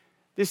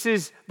 This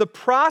is the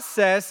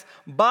process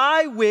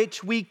by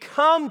which we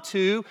come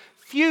to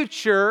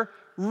future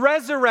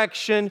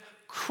resurrection,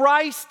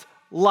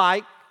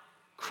 Christ-like,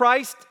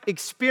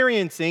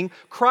 Christ-experiencing,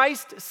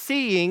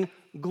 Christ-seeing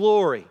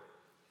glory.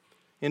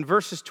 In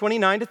verses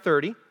 29 to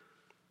 30,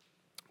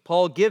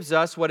 Paul gives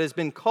us what has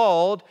been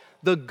called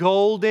the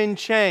golden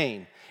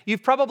chain.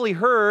 You've probably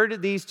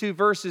heard these two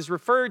verses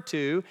referred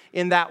to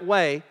in that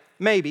way,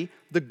 maybe,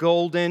 the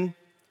golden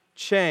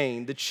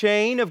chain. The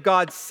chain of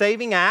God's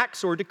saving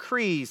acts or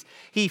decrees.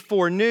 He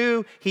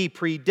foreknew, He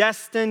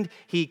predestined,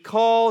 He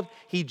called,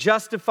 He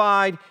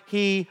justified,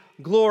 He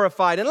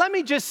glorified. And let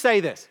me just say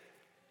this.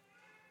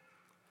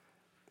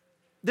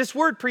 This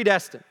word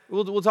predestined,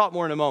 we'll talk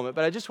more in a moment,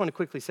 but I just want to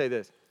quickly say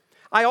this.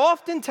 I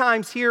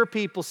oftentimes hear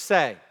people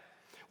say,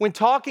 when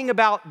talking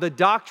about the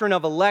doctrine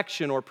of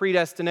election or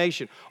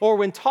predestination, or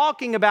when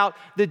talking about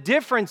the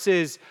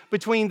differences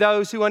between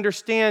those who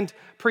understand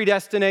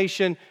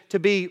predestination to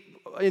be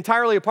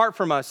entirely apart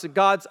from us,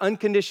 God's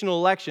unconditional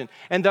election,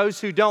 and those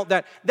who don't,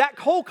 that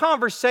whole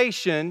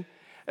conversation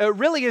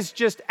really is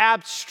just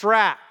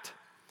abstract.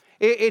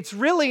 It's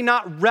really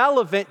not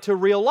relevant to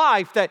real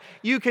life, that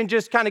you can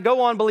just kind of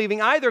go on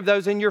believing either of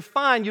those and you're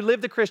fine. You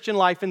live the Christian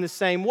life in the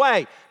same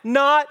way.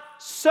 Not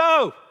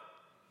so.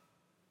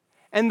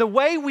 And the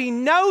way we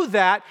know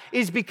that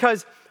is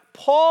because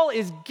Paul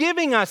is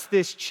giving us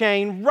this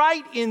chain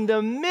right in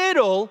the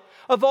middle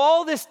of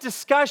all this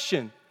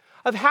discussion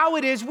of how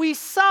it is we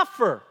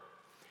suffer,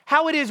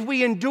 how it is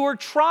we endure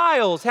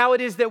trials, how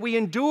it is that we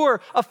endure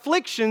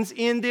afflictions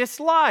in this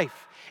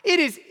life. It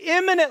is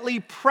eminently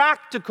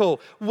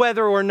practical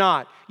whether or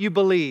not you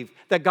believe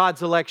that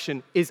God's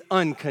election is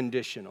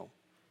unconditional.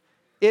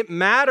 It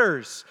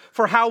matters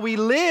for how we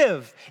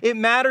live, it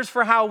matters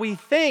for how we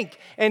think,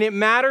 and it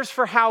matters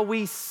for how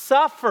we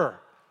suffer.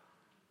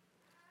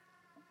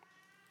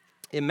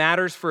 It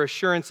matters for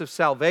assurance of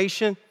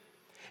salvation.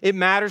 It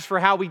matters for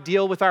how we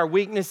deal with our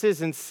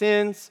weaknesses and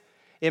sins.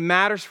 It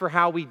matters for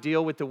how we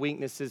deal with the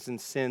weaknesses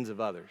and sins of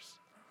others.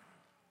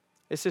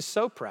 This is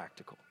so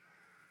practical,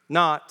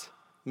 not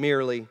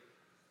merely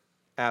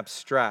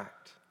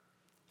abstract.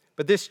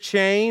 But this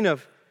chain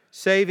of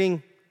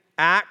saving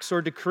acts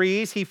or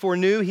decrees, He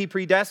foreknew, He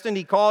predestined,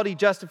 He called, He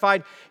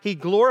justified, He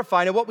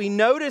glorified. And what we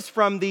notice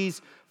from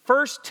these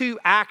first two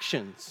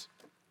actions,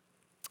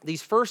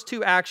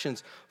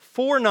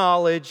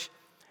 foreknowledge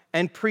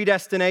and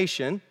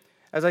predestination,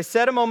 as I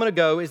said a moment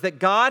ago, is that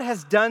God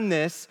has done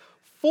this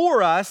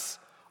for us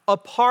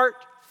apart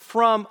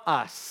from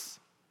us.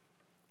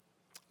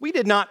 We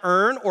did not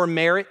earn or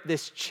merit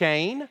this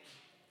chain.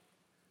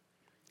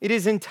 It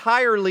is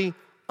entirely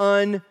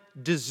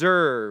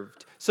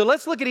undeserved. So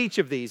let's look at each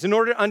of these in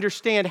order to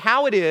understand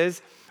how it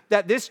is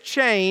that this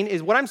chain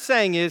is, what I'm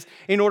saying is,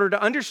 in order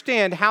to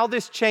understand how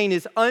this chain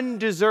is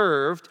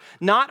undeserved,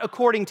 not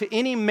according to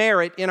any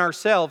merit in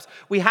ourselves,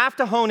 we have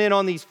to hone in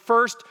on these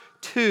first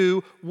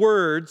two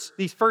words,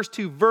 these first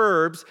two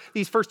verbs,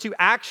 these first two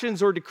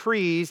actions or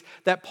decrees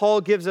that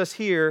Paul gives us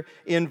here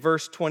in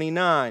verse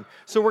 29.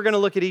 So we're going to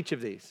look at each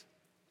of these.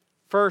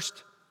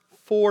 First,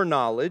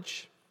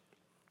 foreknowledge.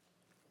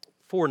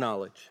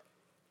 Foreknowledge.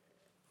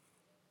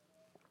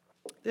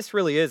 This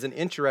really is an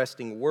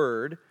interesting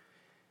word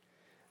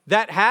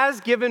that has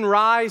given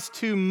rise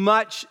to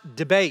much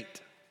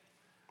debate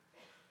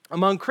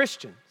among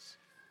Christians.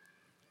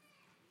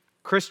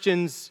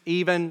 Christians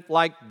even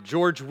like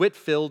George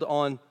Whitefield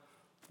on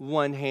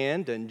one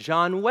hand and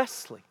John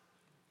Wesley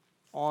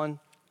on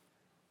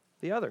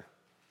the other.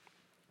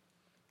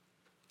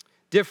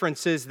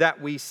 Differences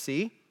that we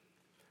see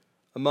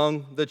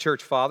among the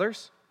church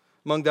fathers,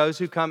 among those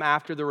who come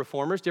after the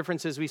reformers,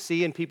 differences we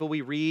see in people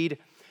we read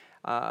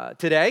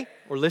today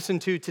or listen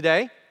to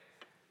today,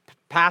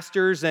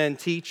 pastors and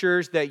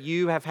teachers that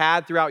you have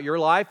had throughout your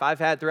life, I've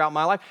had throughout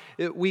my life.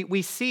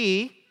 We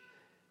see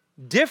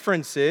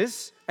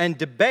differences and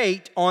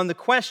debate on the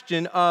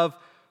question of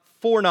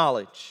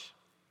foreknowledge.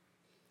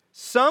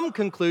 Some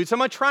conclude, so I'm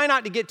going to try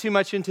not to get too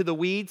much into the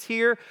weeds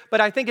here,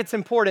 but I think it's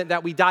important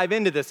that we dive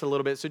into this a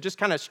little bit, so just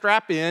kind of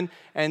strap in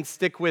and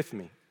stick with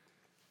me.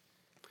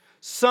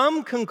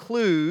 Some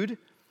conclude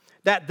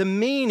that the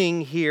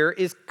meaning here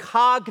is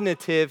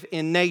cognitive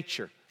in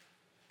nature,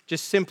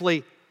 just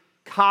simply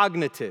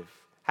cognitive,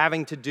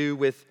 having to do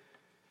with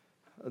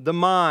the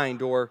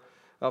mind or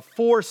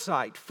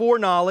foresight.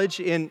 Foreknowledge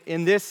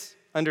in this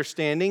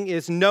understanding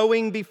is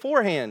knowing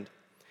beforehand,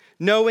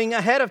 knowing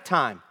ahead of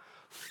time,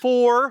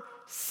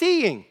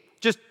 foreseeing,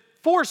 just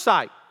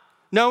foresight,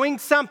 knowing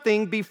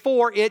something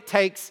before it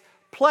takes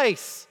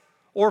place,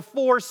 or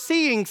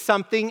foreseeing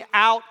something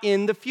out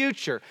in the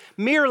future,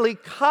 merely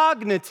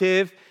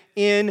cognitive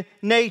in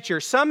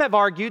nature. Some have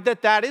argued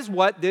that that is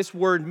what this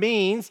word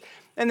means,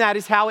 and that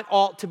is how it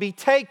ought to be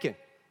taken.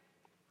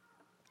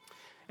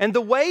 And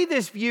the way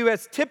this view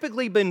has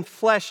typically been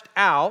fleshed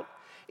out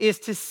is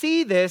to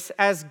see this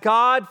as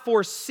God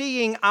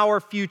foreseeing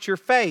our future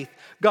faith.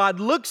 God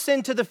looks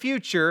into the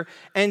future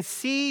and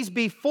sees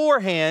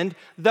beforehand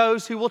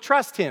those who will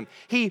trust Him.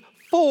 He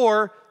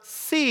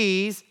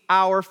foresees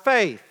our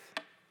faith.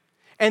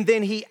 And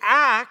then He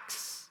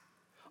acts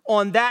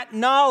on that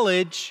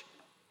knowledge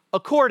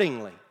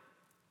accordingly.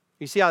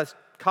 You see how it's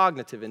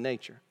cognitive in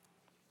nature.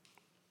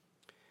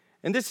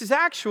 And this is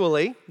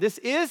actually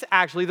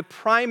the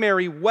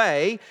primary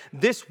way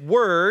this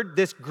word,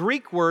 this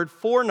Greek word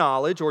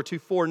foreknowledge or to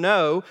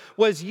foreknow,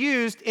 was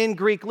used in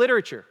Greek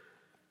literature.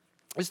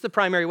 This is the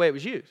primary way it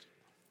was used,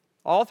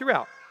 all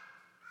throughout.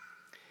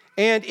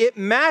 And it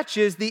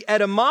matches the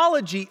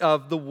etymology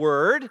of the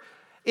word.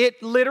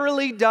 It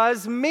literally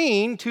does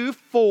mean to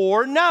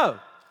foreknow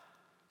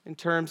in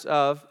terms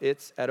of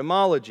its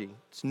etymology.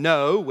 It's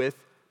know with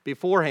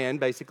beforehand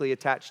basically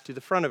attached to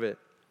the front of it.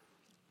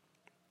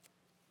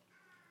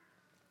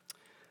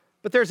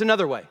 But there's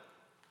another way.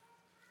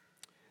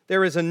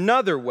 There is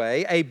another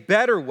way, a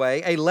better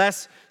way, a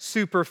less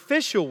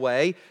superficial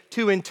way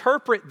to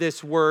interpret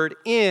this word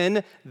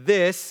in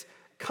this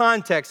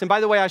context. And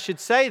by the way, I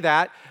should say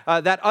that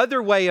that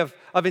other way of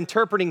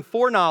interpreting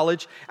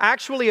foreknowledge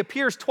actually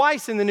appears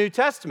twice in the New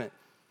Testament.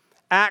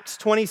 Acts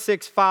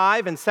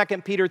 26:5 and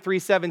 2 Peter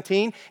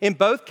 3:17. In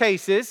both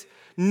cases,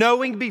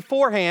 knowing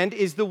beforehand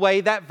is the way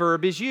that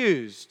verb is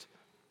used.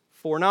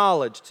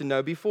 Foreknowledge, to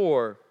know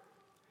before.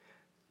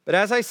 But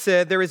as I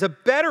said, there is a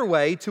better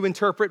way to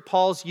interpret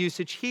Paul's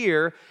usage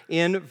here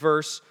in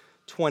verse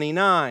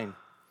 29.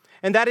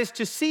 And that is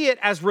to see it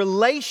as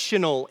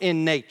relational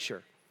in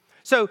nature.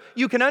 So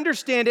you can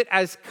understand it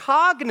as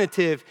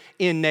cognitive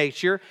in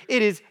nature.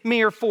 It is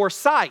mere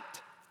foresight.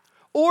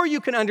 Or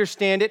you can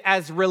understand it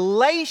as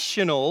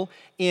relational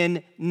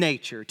in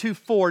nature. To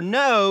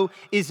foreknow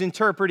is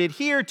interpreted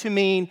here to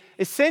mean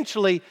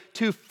essentially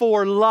to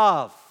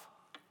forelove.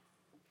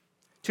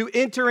 To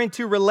enter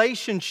into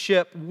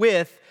relationship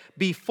with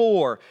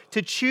before,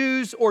 to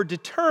choose or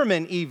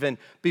determine even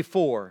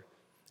before.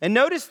 And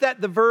notice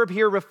that the verb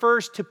here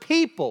refers to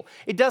people.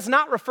 It does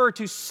not refer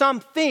to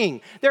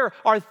something. There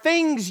are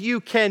things you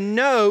can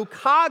know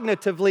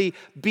cognitively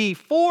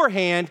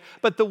beforehand,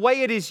 but the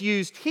way it is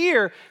used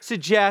here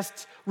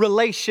suggests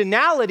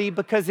relationality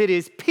because it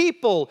is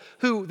people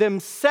who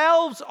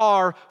themselves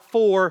are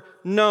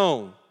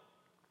foreknown.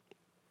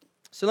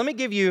 So let me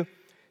give you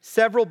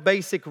several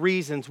basic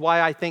reasons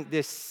why I think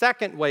this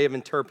second way of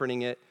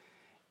interpreting it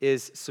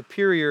is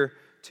superior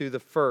to the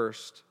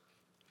first.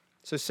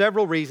 So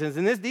several reasons,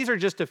 and these are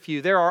just a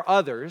few. There are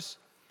others.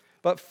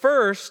 But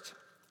first,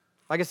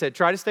 like I said,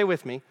 try to stay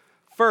with me.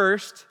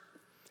 First,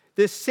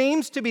 this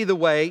seems to be the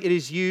way it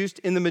is used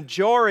in the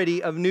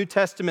majority of New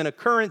Testament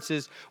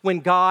occurrences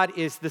when God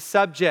is the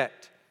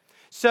subject.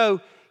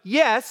 So,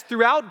 yes,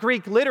 throughout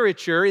Greek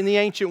literature in the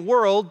ancient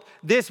world,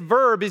 this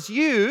verb is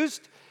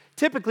used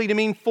typically to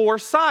mean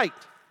foresight.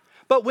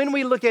 But when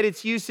we look at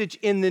its usage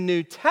in the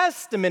New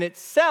Testament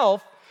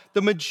itself,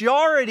 the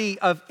majority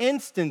of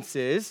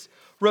instances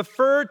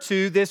refer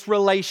to this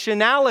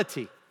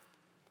relationality.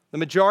 The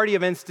majority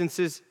of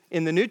instances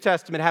in the New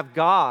Testament have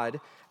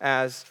God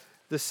as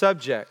the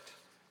subject.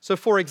 So,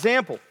 for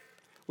example,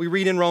 we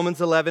read in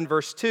Romans 11,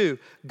 verse 2,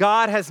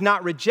 God has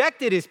not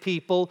rejected His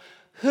people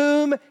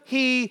whom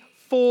He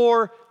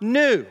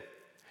foreknew.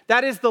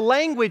 That is the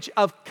language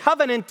of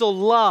covenantal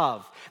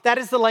love. That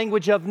is the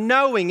language of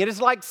knowing. It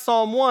is like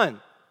Psalm 1,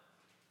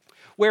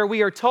 where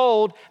we are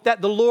told that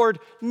the Lord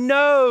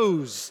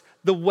knows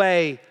the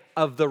way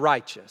of the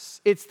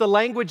righteous. It's the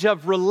language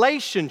of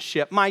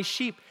relationship. My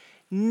sheep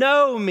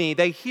know me.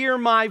 They hear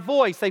my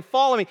voice. They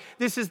follow me.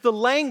 This is the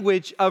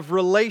language of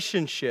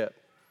relationship.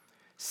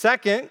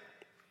 Second,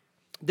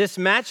 this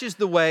matches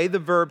the way the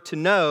verb to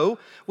know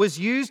was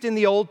used in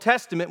the Old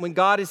Testament when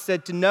God is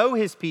said to know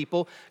his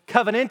people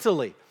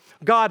covenantally.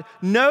 God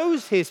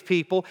knows his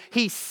people.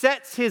 He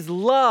sets his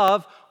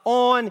love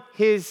on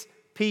his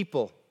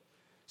people.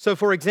 So,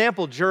 for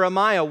example,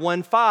 Jeremiah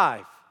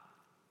 1:5.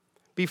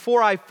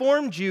 Before I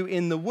formed you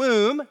in the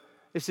womb,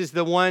 this is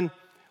the one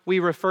we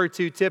refer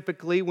to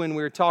typically when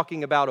we're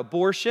talking about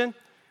abortion.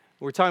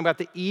 We're talking about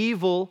the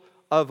evil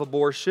of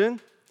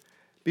abortion.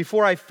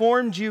 Before I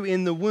formed you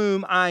in the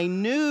womb, I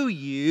knew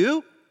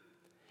you.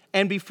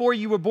 And before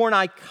you were born,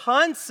 I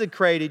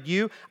consecrated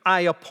you.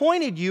 I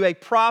appointed you a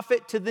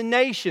prophet to the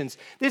nations.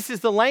 This is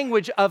the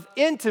language of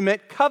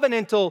intimate,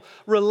 covenantal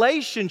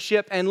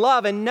relationship and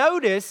love. And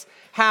notice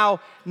how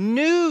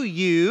knew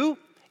you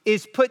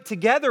is put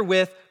together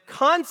with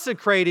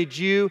consecrated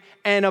you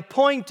and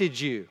appointed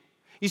you.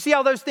 You see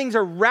how those things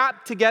are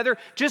wrapped together?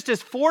 Just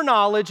as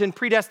foreknowledge and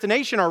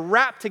predestination are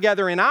wrapped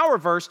together in our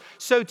verse,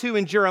 so too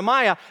in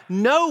Jeremiah,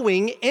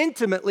 knowing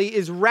intimately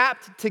is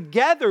wrapped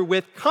together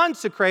with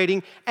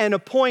consecrating and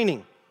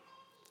appointing.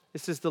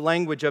 This is the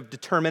language of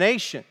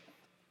determination,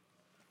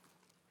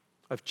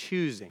 of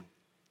choosing.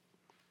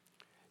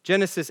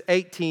 Genesis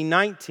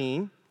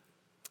 18:19.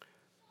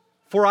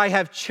 For I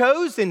have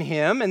chosen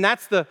him, and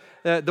that's the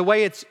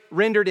way it's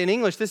rendered in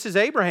English. This is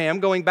Abraham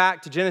going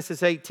back to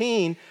Genesis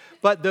 18,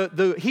 but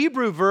the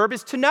Hebrew verb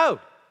is to know.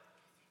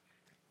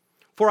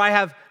 For I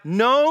have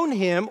known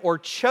him or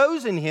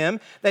chosen him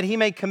that he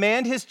may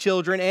command his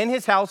children and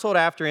his household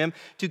after him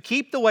to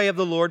keep the way of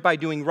the Lord by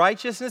doing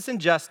righteousness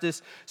and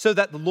justice, so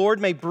that the Lord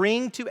may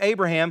bring to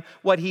Abraham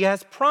what he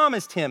has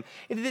promised him.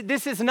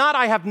 This is not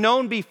I have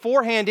known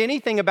beforehand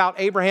anything about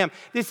Abraham.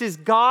 This is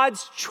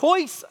God's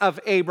choice of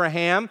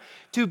Abraham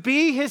to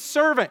be his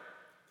servant.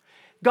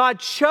 God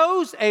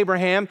chose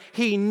Abraham.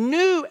 He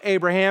knew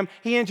Abraham.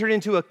 He entered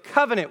into a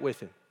covenant with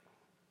him.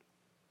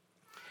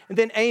 And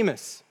then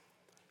Amos,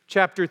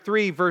 chapter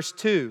 3, verse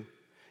 2.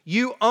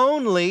 You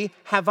only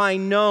have I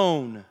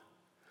known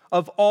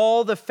of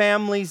all the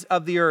families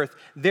of the earth.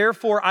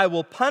 Therefore, I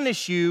will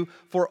punish you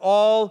for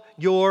all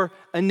your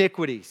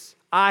iniquities.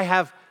 I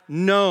have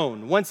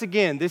known. Once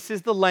again, this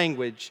is the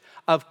language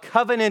of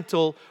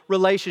covenantal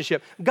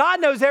relationship.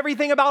 God knows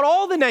everything about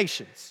all the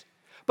nations.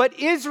 But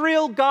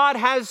Israel, God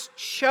has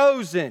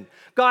chosen.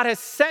 God has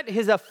set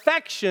his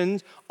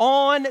affections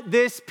on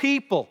this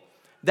people.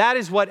 That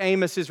is what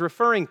Amos is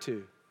referring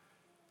to,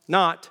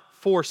 not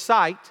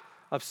foresight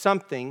of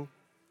something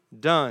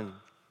done.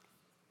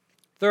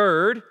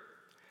 Third,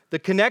 the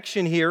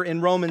connection here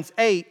in Romans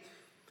 8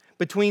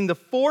 between the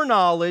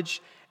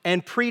foreknowledge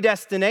and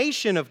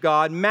predestination of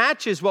God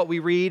matches what we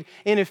read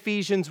in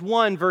Ephesians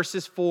 1,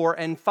 verses 4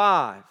 and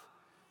 5.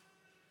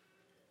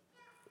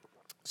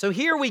 So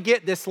here we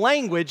get this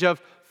language of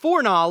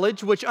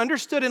foreknowledge, which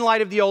understood in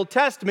light of the Old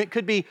Testament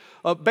could be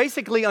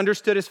basically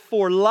understood as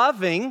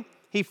foreloving.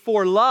 He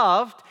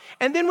foreloved.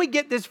 And then we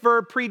get this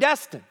verb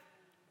predestined,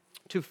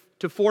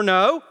 to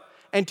foreknow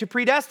and to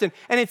predestine.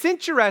 And it's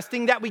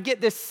interesting that we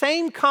get this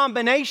same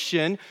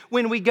combination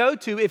when we go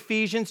to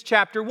Ephesians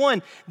chapter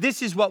 1.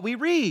 This is what we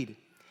read.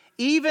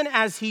 Even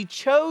as he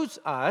chose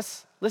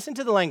us, listen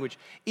to the language,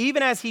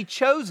 even as he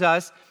chose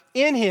us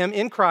in him,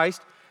 in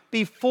Christ,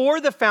 before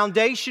the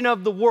foundation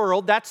of the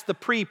world, that's the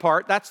pre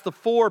part, that's the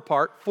for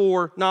part,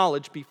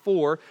 foreknowledge,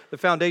 before the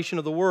foundation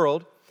of the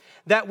world,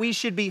 that we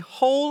should be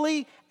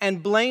holy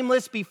and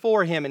blameless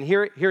before him. And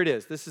here it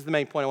is. This is the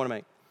main point I want to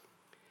make.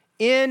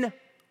 In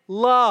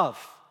love,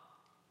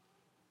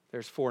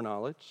 there's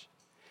foreknowledge,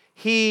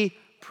 he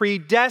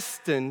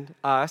predestined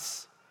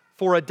us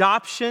for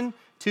adoption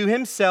to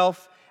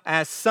himself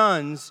as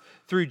sons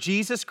through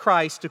Jesus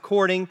Christ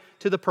according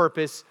to the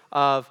purpose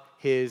of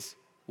his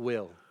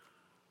will.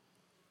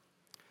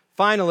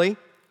 Finally,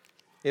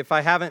 if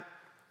I haven't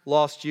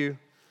lost you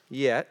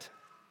yet,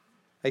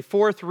 a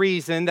fourth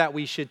reason that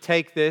we should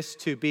take this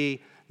to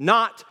be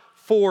not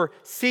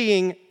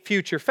foreseeing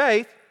future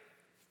faith,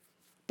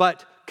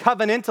 but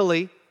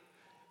covenantally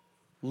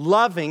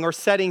loving or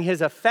setting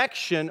his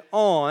affection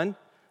on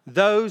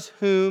those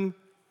whom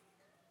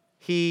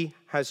he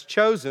has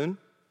chosen.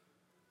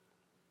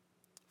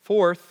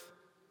 Fourth,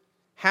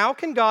 how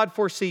can God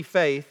foresee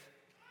faith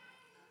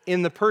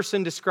in the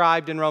person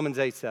described in Romans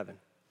 8:7?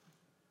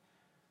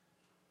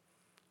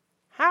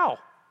 How?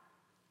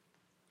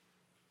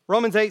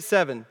 Romans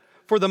 8:7.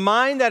 For the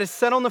mind that is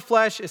set on the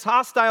flesh is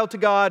hostile to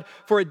God,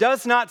 for it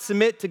does not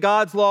submit to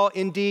God's law.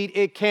 Indeed,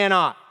 it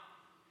cannot.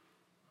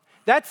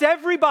 That's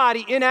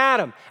everybody in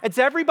Adam. It's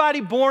everybody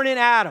born in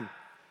Adam.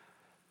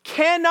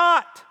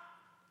 Cannot.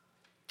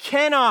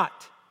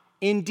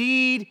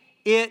 Indeed,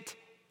 it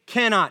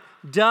cannot.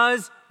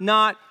 Does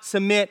not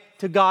submit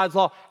to God's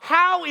law.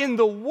 How in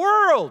the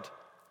world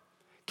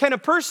can a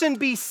person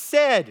be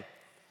said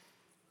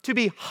to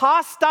be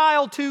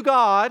hostile to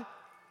God,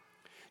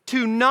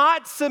 to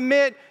not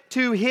submit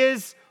to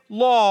his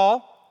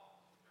law,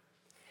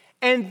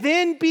 and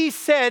then be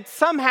said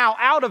somehow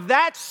out of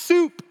that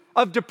soup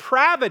of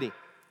depravity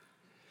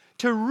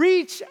to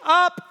reach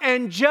up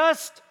and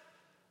just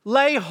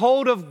lay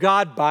hold of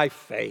God by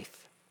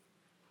faith.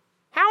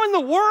 How in the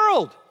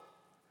world?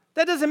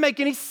 That doesn't make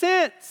any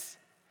sense.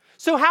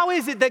 So how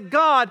is it that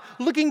God,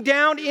 looking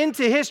down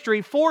into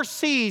history,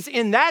 foresees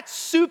in that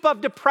soup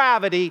of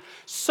depravity,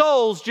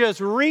 souls just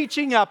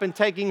reaching up and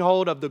taking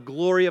hold of the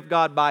glory of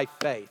God by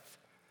faith?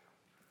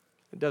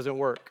 It doesn't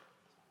work.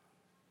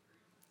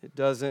 It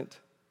doesn't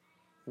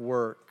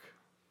work.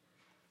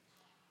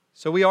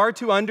 So we are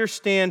to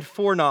understand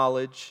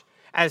foreknowledge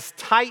as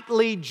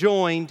tightly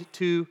joined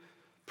to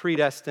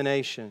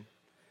predestination.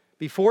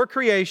 Before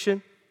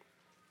creation,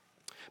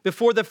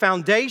 before the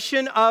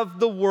foundation of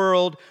the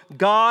world,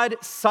 God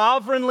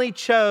sovereignly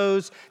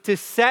chose to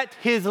set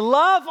His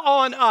love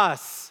on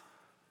us.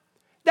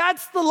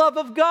 That's the love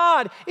of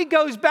God. It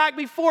goes back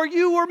before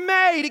you were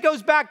made. It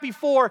goes back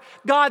before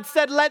God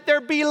said, "Let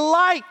there be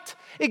light."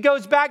 It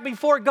goes back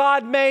before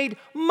God made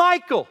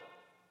Michael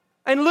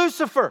and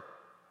Lucifer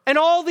and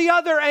all the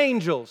other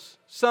angels,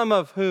 some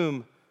of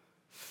whom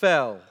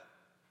fell.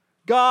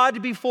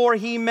 God, before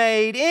He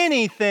made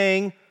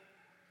anything,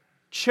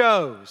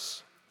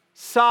 chose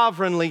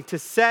sovereignly to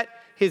set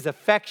His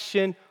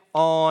affection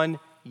on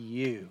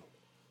you.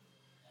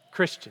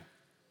 Christian,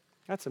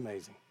 that's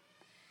amazing.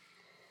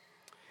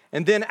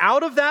 And then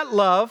out of that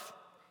love,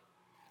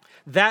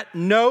 that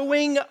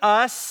knowing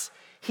us,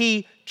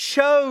 He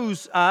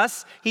chose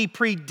us, He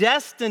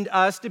predestined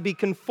us to be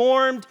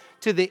conformed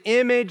to the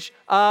image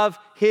of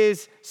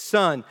His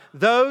Son.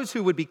 Those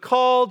who would be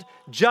called,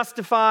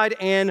 justified,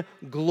 and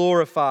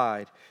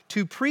glorified.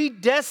 To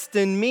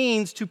predestine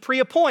means to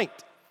pre-appoint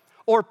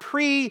or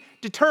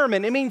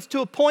predetermine. It means to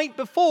appoint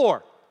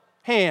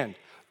beforehand.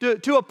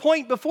 To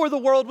appoint before the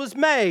world was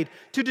made,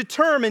 to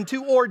determine,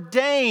 to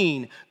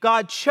ordain.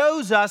 God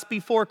chose us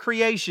before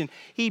creation.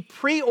 He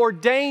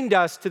preordained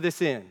us to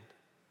this end.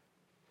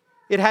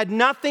 It had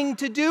nothing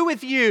to do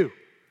with you.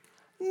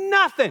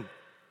 Nothing.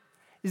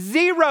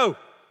 Zero.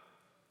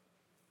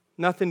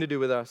 Nothing to do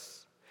with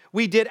us.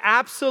 We did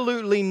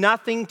absolutely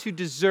nothing to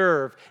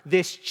deserve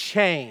this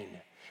chain,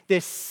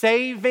 this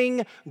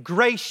saving,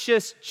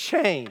 gracious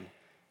chain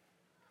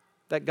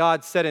that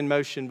God set in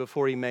motion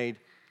before He made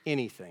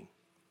anything.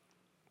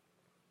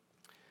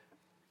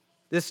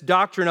 This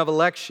doctrine of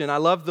election, I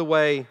love the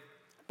way,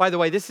 by the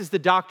way, this is the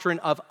doctrine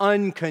of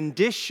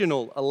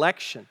unconditional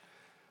election.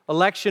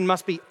 Election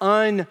must be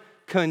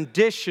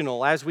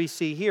unconditional, as we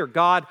see here.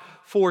 God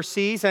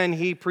foresees and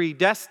He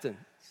predestines.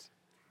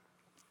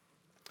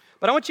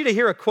 But I want you to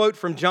hear a quote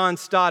from John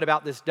Stott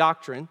about this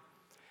doctrine,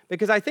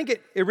 because I think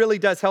it really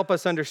does help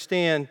us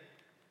understand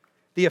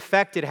the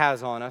effect it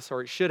has on us,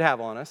 or it should have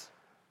on us.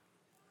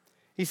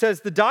 He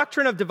says, "The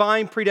doctrine of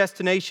divine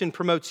predestination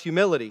promotes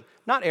humility,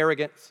 not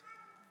arrogance.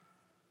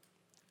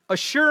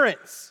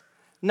 Assurance,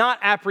 not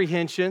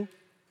apprehension.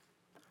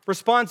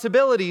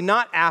 Responsibility,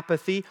 not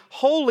apathy.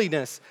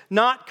 Holiness,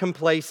 not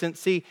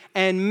complacency.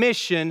 And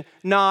mission,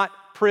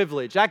 not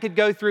privilege." I could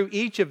go through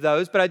each of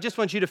those, but I just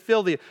want you to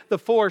feel the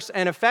force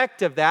and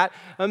effect of that.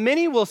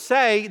 Many will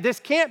say this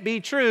can't be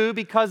true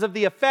because of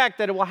the effect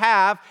that it will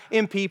have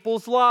in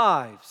people's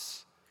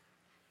lives.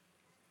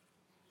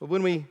 But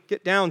when we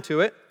get down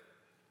to it,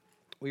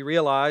 we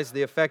realize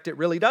the effect it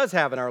really does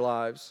have in our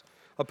lives,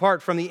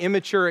 apart from the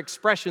immature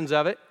expressions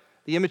of it,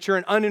 the immature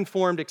and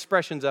uninformed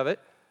expressions of it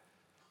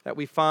that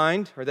we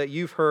find or that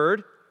you've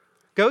heard.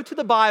 Go to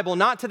the Bible,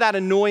 not to that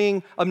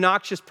annoying,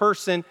 obnoxious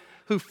person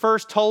who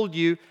first told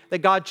you that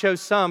God chose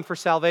some for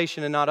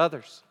salvation and not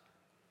others.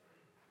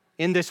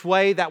 In this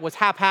way that was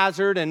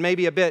haphazard and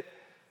maybe a bit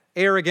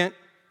arrogant.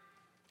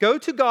 Go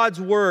to God's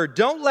Word.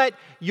 Don't let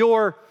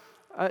your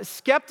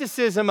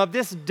skepticism of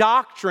this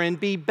doctrine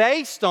be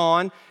based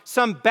on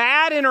some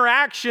bad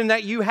interaction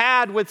that you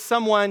had with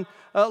someone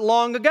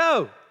long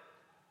ago.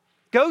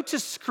 Go to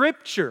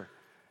Scripture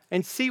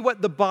and see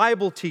what the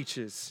Bible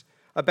teaches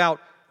about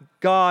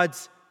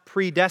God's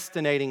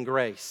predestinating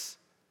grace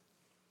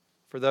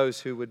for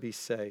those who would be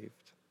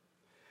saved.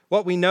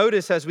 What we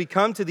notice as we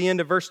come to the end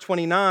of verse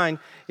 29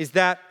 is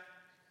that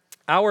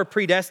our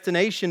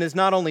predestination is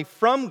not only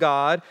from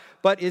God,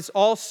 but is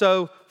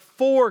also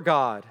for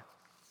God.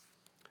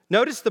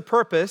 Notice the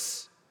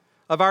purpose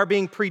of our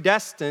being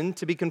predestined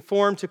to be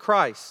conformed to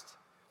Christ.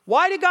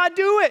 Why did God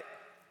do it?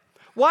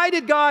 Why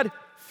did God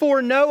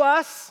foreknow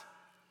us,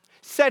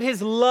 set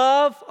His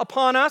love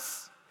upon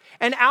us,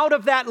 and out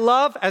of that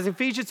love, as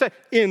Ephesians said,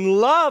 in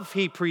love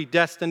He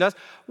predestined us.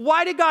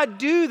 Why did God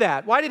do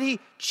that? Why did He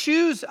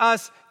choose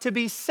us to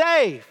be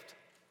saved?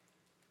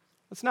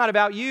 It's not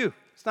about you.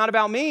 It's not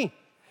about me.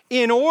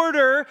 In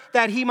order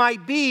that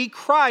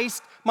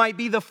Christ might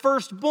be the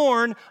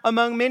firstborn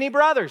among many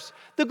brothers.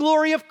 The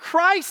glory of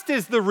Christ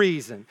is the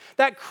reason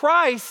that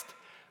Christ,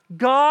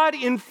 God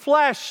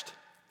enfleshed,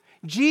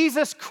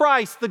 Jesus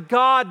Christ, the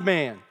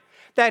God-man,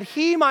 that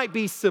He might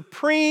be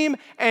supreme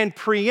and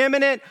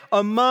preeminent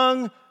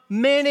among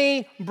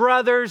many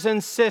brothers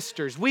and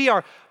sisters. We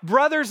are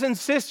brothers and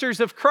sisters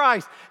of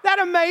Christ. That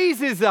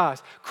amazes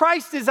us.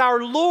 Christ is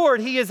our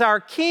Lord. He is our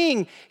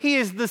King. He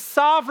is the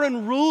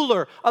sovereign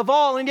ruler of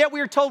all. And yet we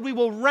are told we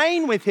will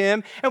reign with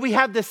him, and we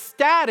have the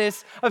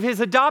status of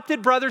his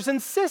adopted brothers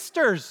and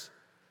sisters.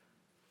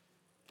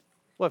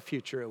 What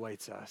future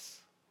awaits us?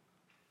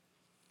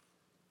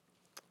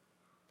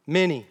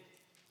 Many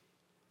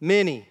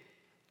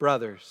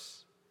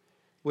brothers,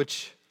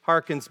 which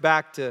harkens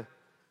back to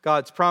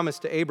God's promise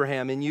to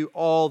Abraham, in you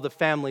all the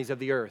families of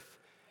the earth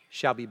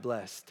shall be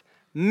blessed.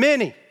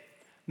 Many,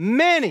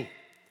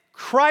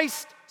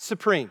 Christ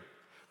supreme,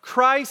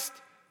 Christ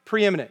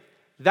preeminent.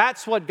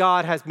 That's what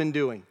God has been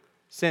doing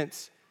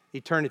since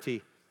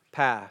eternity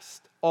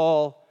past,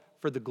 all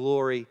for the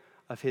glory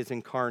of his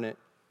incarnate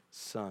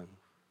Son.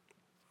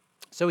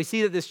 So we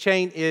see that this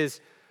chain is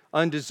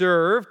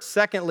undeserved.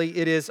 Secondly,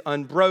 it is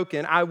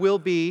unbroken. I will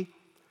be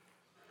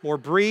more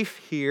brief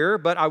here,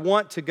 but I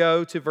want to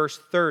go to verse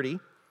 30.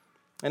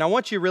 And I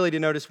want you really to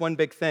notice one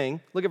big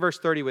thing. Look at verse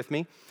 30 with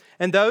me.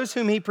 And those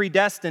whom he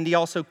predestined, he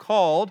also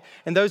called.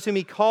 And those whom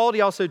he called,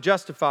 he also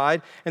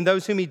justified. And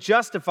those whom he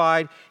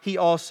justified, he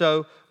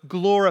also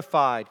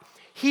glorified.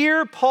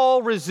 Here,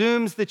 Paul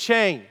resumes the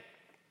chain.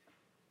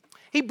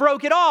 He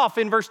broke it off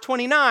in verse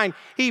 29.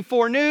 He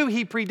foreknew,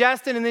 he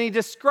predestined, and then he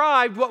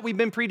described what we've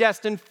been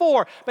predestined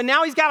for. But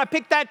now he's got to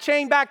pick that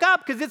chain back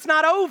up because it's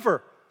not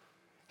over.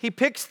 He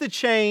picks the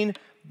chain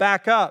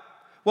back up.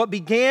 What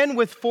began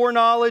with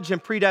foreknowledge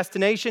and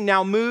predestination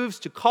now moves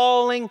to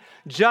calling,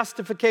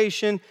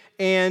 justification,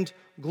 and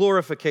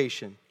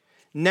glorification.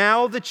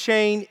 Now the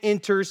chain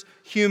enters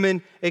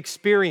human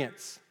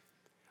experience.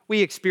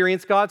 We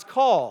experience God's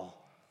call.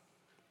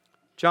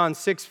 John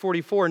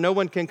 6:44, no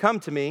one can come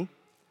to me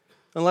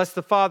unless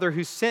the Father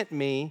who sent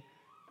me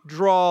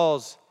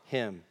draws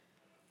him.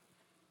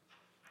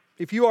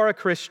 If you are a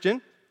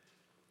Christian,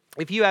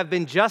 if you have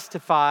been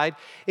justified,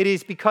 it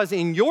is because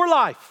in your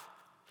life,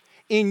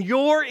 in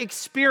your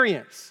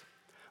experience,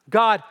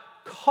 God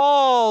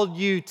called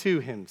you to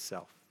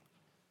himself.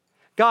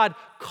 God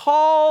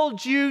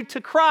called you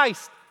to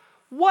Christ.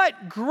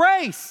 What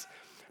grace!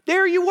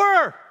 There you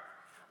were,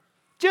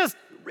 just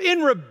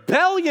in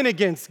rebellion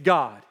against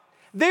God.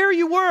 There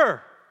you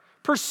were,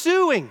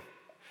 pursuing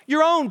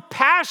your own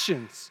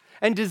passions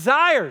and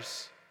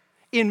desires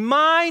in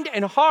mind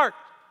and heart,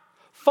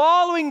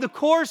 following the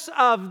course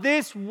of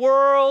this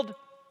world,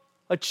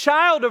 a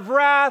child of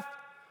wrath,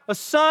 a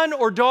son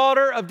or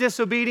daughter of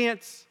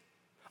disobedience,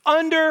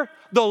 under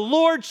the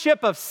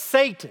lordship of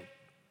Satan.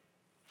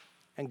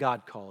 And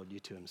God called you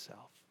to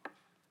himself.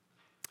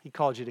 He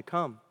called you to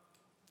come,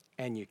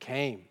 and you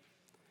came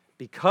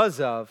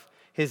because of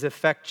his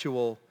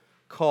effectual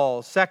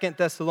call. 2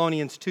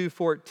 Thessalonians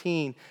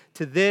 2:14,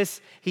 to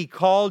this he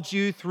called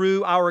you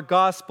through our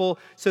gospel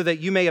so that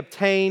you may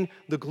obtain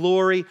the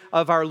glory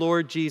of our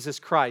Lord Jesus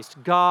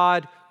Christ.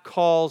 God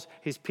calls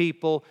his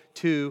people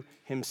to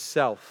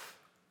himself.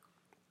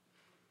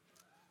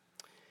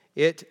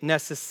 It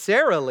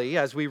necessarily,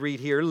 as we read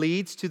here,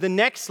 leads to the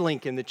next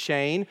link in the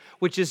chain,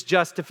 which is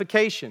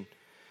justification.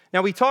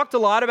 Now, we talked a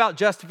lot about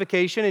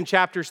justification in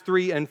chapters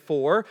 3 and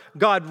 4.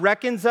 God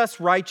reckons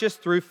us righteous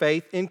through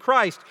faith in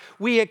Christ.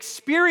 We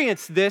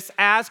experience this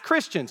as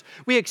Christians.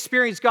 We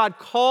experience God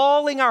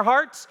calling our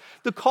hearts.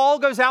 The call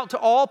goes out to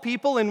all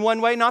people in one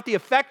way, not the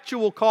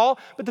effectual call,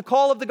 but the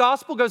call of the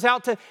gospel goes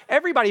out to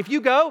everybody. If you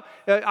go,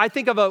 I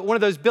think of one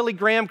of those Billy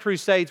Graham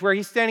crusades where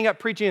he's standing up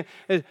preaching,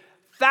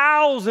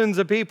 thousands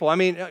of people,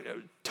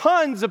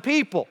 tons of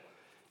people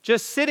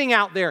just sitting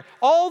out there.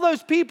 All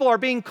those people are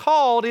being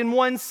called in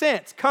one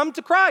sense. Come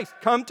to Christ,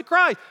 come to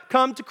Christ,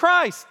 come to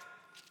Christ.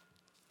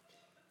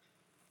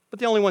 But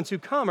the only ones who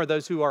come are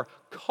those who are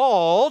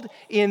called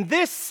in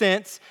this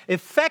sense,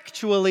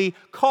 effectually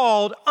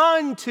called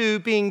unto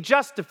being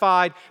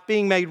justified,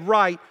 being made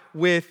right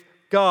with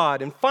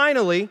God. And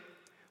finally,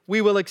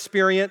 we will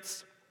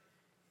experience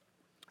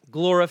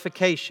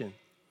glorification,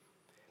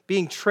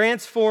 being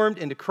transformed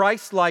into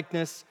Christ's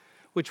likeness,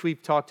 which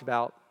we've talked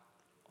about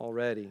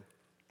already.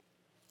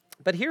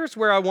 But here's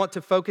where I want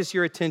to focus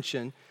your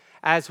attention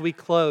as we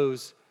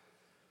close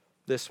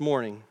this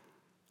morning.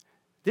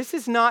 This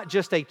is not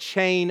just a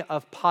chain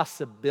of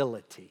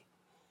possibility.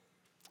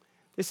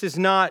 This is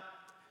not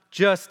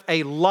just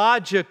a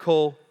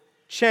logical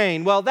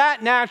chain. Well,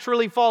 that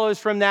naturally follows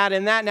from that,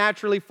 and that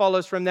naturally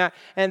follows from that,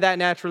 and that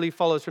naturally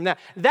follows from that.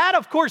 That,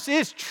 of course,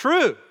 is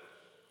true.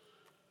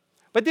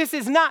 But this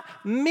is not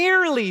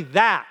merely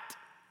that.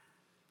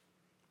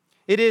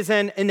 It is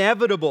an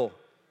inevitable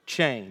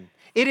chain.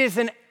 It is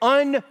an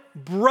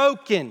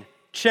unbroken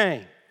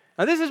chain.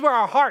 Now, this is where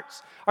our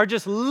hearts are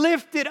just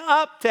lifted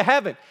up to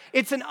heaven.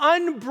 It's an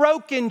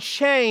unbroken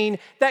chain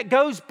that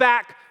goes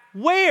back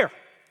where?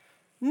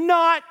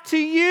 Not to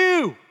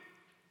you.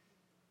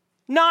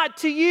 Not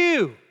to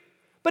you.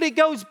 But it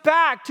goes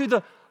back to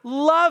the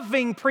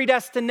loving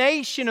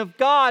predestination of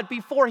God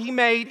before he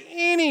made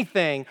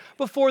anything,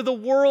 before the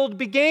world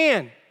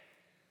began.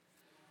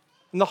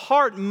 In the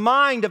heart and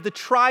mind of the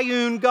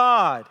triune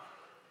God.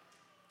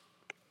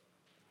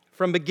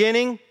 From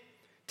beginning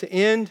to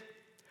end,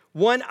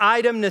 One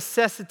item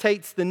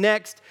necessitates the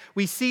next.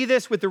 We see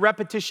this with the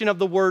repetition of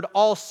the word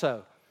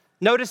also.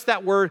 Notice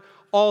that word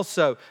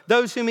also.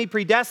 Those whom he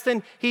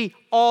predestined, he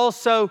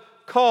also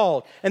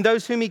called. And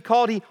those whom he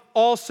called, he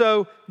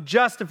also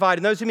justified.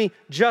 And those whom he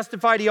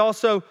justified, he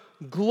also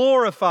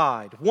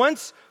glorified.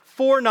 Once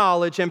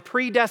foreknowledge and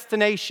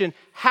predestination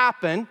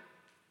happen,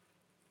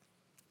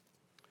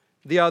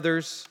 the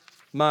others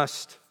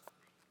must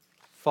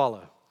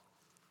follow.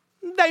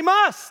 They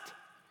must.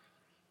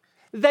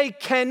 They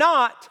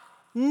cannot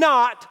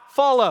not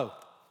follow.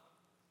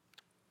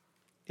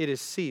 It is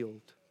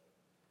sealed.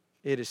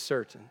 It is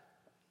certain.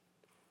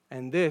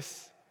 And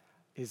this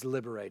is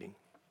liberating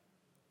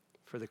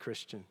for the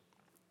Christian.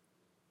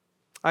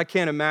 I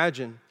can't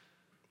imagine.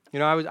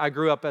 I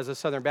grew up as a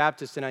Southern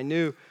Baptist, and I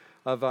knew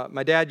of,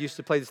 my dad used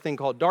to play this thing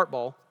called dart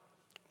ball,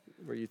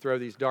 where you throw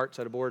these darts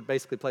at a board,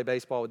 basically play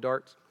baseball with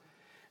darts.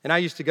 And I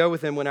used to go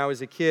with him when I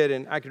was a kid,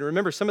 and I can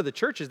remember some of the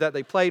churches that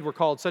they played were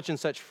called such and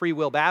such Free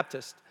Will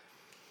Baptist.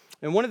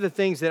 And one of the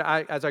things that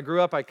as I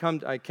grew up, I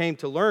came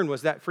to learn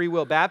was that Free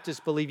Will Baptists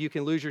believe you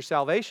can lose your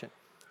salvation.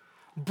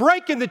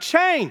 Breaking the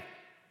chain.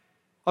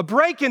 A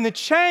break in the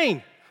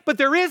chain. But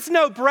there is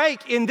no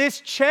break in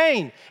this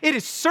chain. It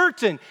is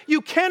certain.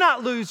 You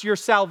cannot lose your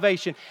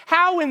salvation.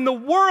 How in the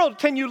world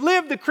can you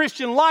live the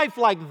Christian life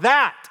like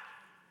that?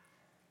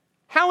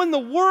 How in the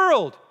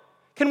world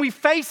can we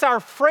face our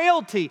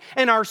frailty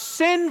and our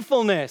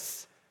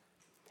sinfulness?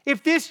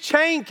 If this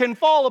chain can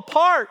fall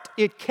apart,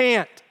 it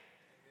can't.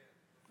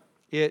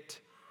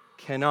 It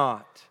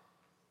cannot.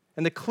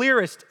 And the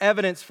clearest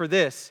evidence for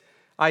this,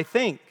 I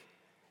think,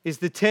 is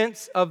the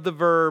tense of the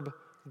verb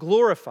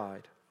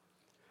glorified.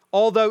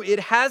 Although it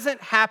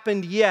hasn't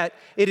happened yet,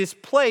 it is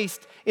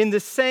placed in the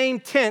same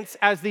tense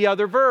as the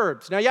other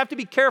verbs. Now, you have to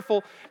be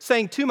careful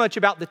saying too much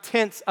about the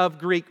tense of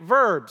Greek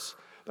verbs.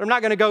 But I'm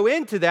not going to go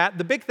into that.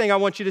 The big thing I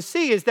want you to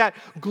see is that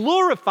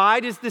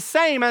glorified is the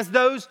same as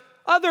those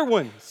other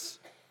ones.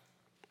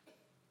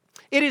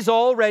 It is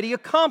already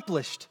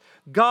accomplished.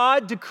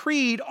 God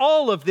decreed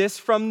all of this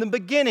from the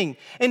beginning,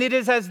 and it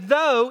is as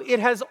though it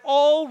has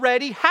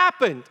already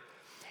happened.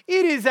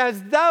 It is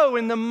as though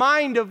in the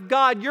mind of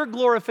God, your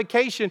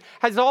glorification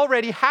has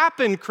already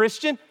happened,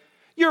 Christian.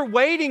 You're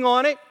waiting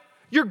on it.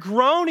 You're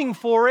groaning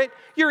for it.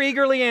 You're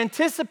eagerly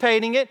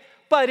anticipating it,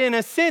 but in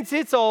a sense,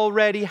 it's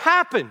already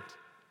happened.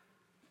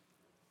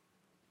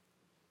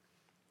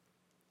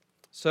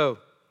 So,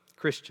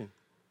 Christian,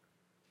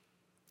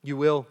 you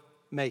will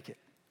make it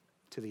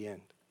to the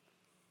end.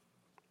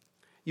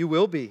 You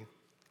will be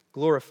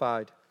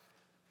glorified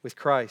with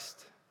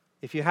Christ.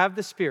 If you have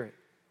the Spirit,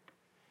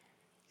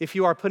 if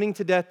you are putting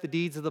to death the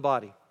deeds of the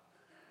body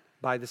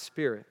by the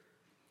Spirit,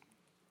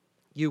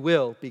 you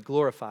will be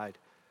glorified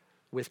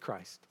with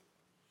Christ.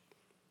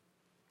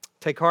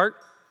 Take heart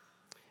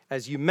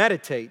as you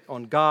meditate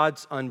on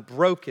God's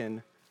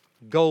unbroken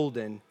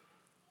golden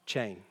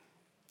chain.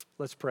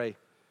 Let's pray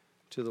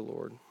to the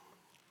Lord.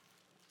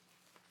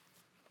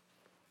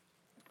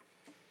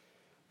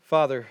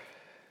 Father,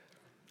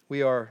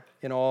 we are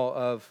in awe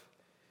of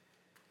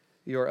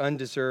your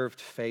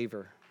undeserved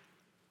favor.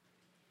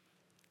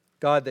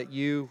 God, that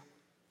you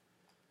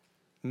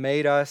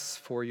made us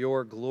for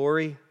your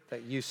glory,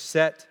 that you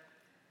set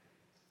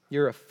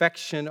your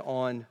affection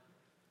on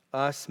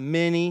us,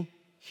 many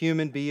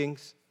human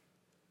beings.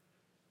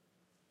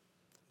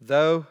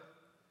 Though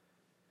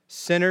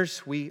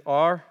sinners we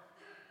are,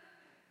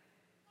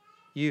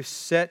 you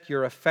set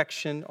your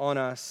affection on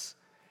us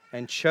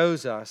and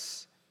chose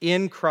us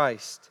in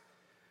Christ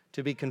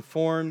to be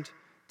conformed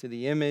to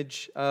the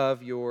image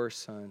of your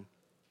Son.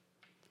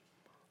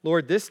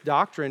 Lord, this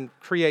doctrine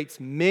creates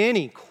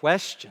many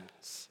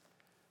questions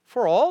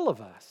for all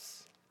of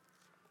us.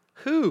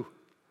 Who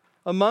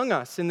among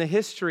us in the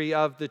history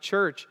of the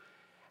church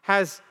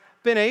has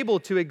been able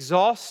to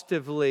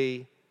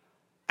exhaustively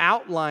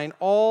outline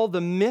all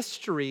the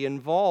mystery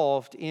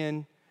involved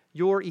in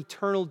your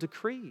eternal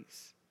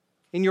decrees,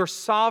 in your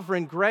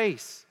sovereign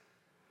grace?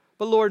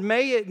 But Lord,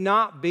 may it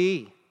not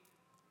be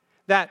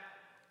that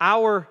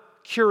our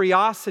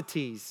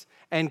curiosities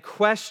and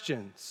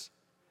questions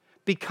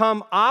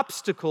become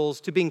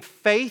obstacles to being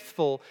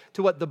faithful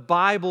to what the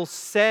Bible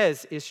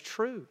says is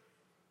true.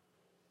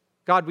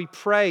 God, we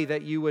pray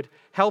that you would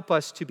help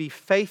us to be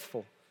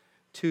faithful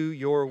to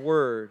your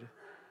word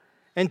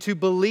and to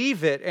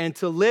believe it and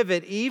to live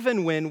it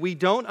even when we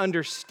don't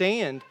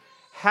understand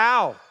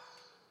how.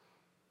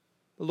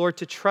 Lord,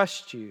 to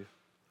trust you,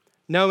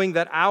 knowing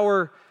that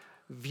our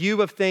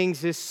view of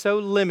things is so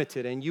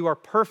limited and you are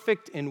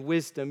perfect in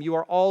wisdom. You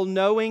are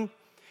all-knowing,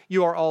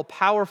 you are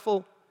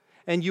all-powerful,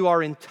 and you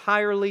are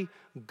entirely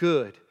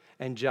good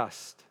and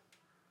just.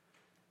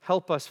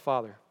 Help us,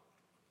 Father,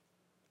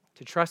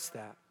 to trust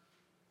that.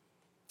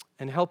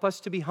 And help us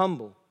to be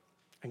humble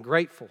and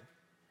grateful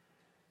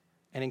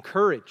and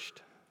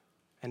encouraged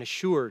and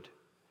assured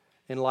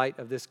in light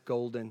of this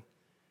golden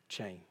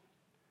chain.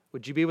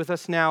 Would you be with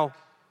us now,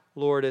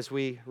 Lord, as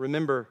we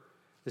remember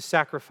the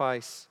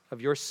sacrifice of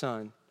your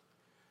Son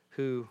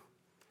who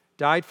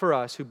died for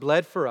us, who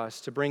bled for us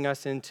to bring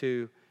us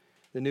into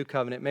the new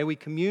covenant. May we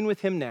commune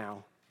with him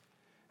now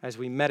as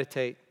we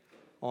meditate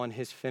on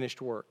his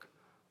finished work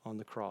on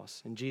the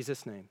cross. In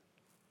Jesus' name,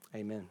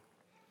 amen.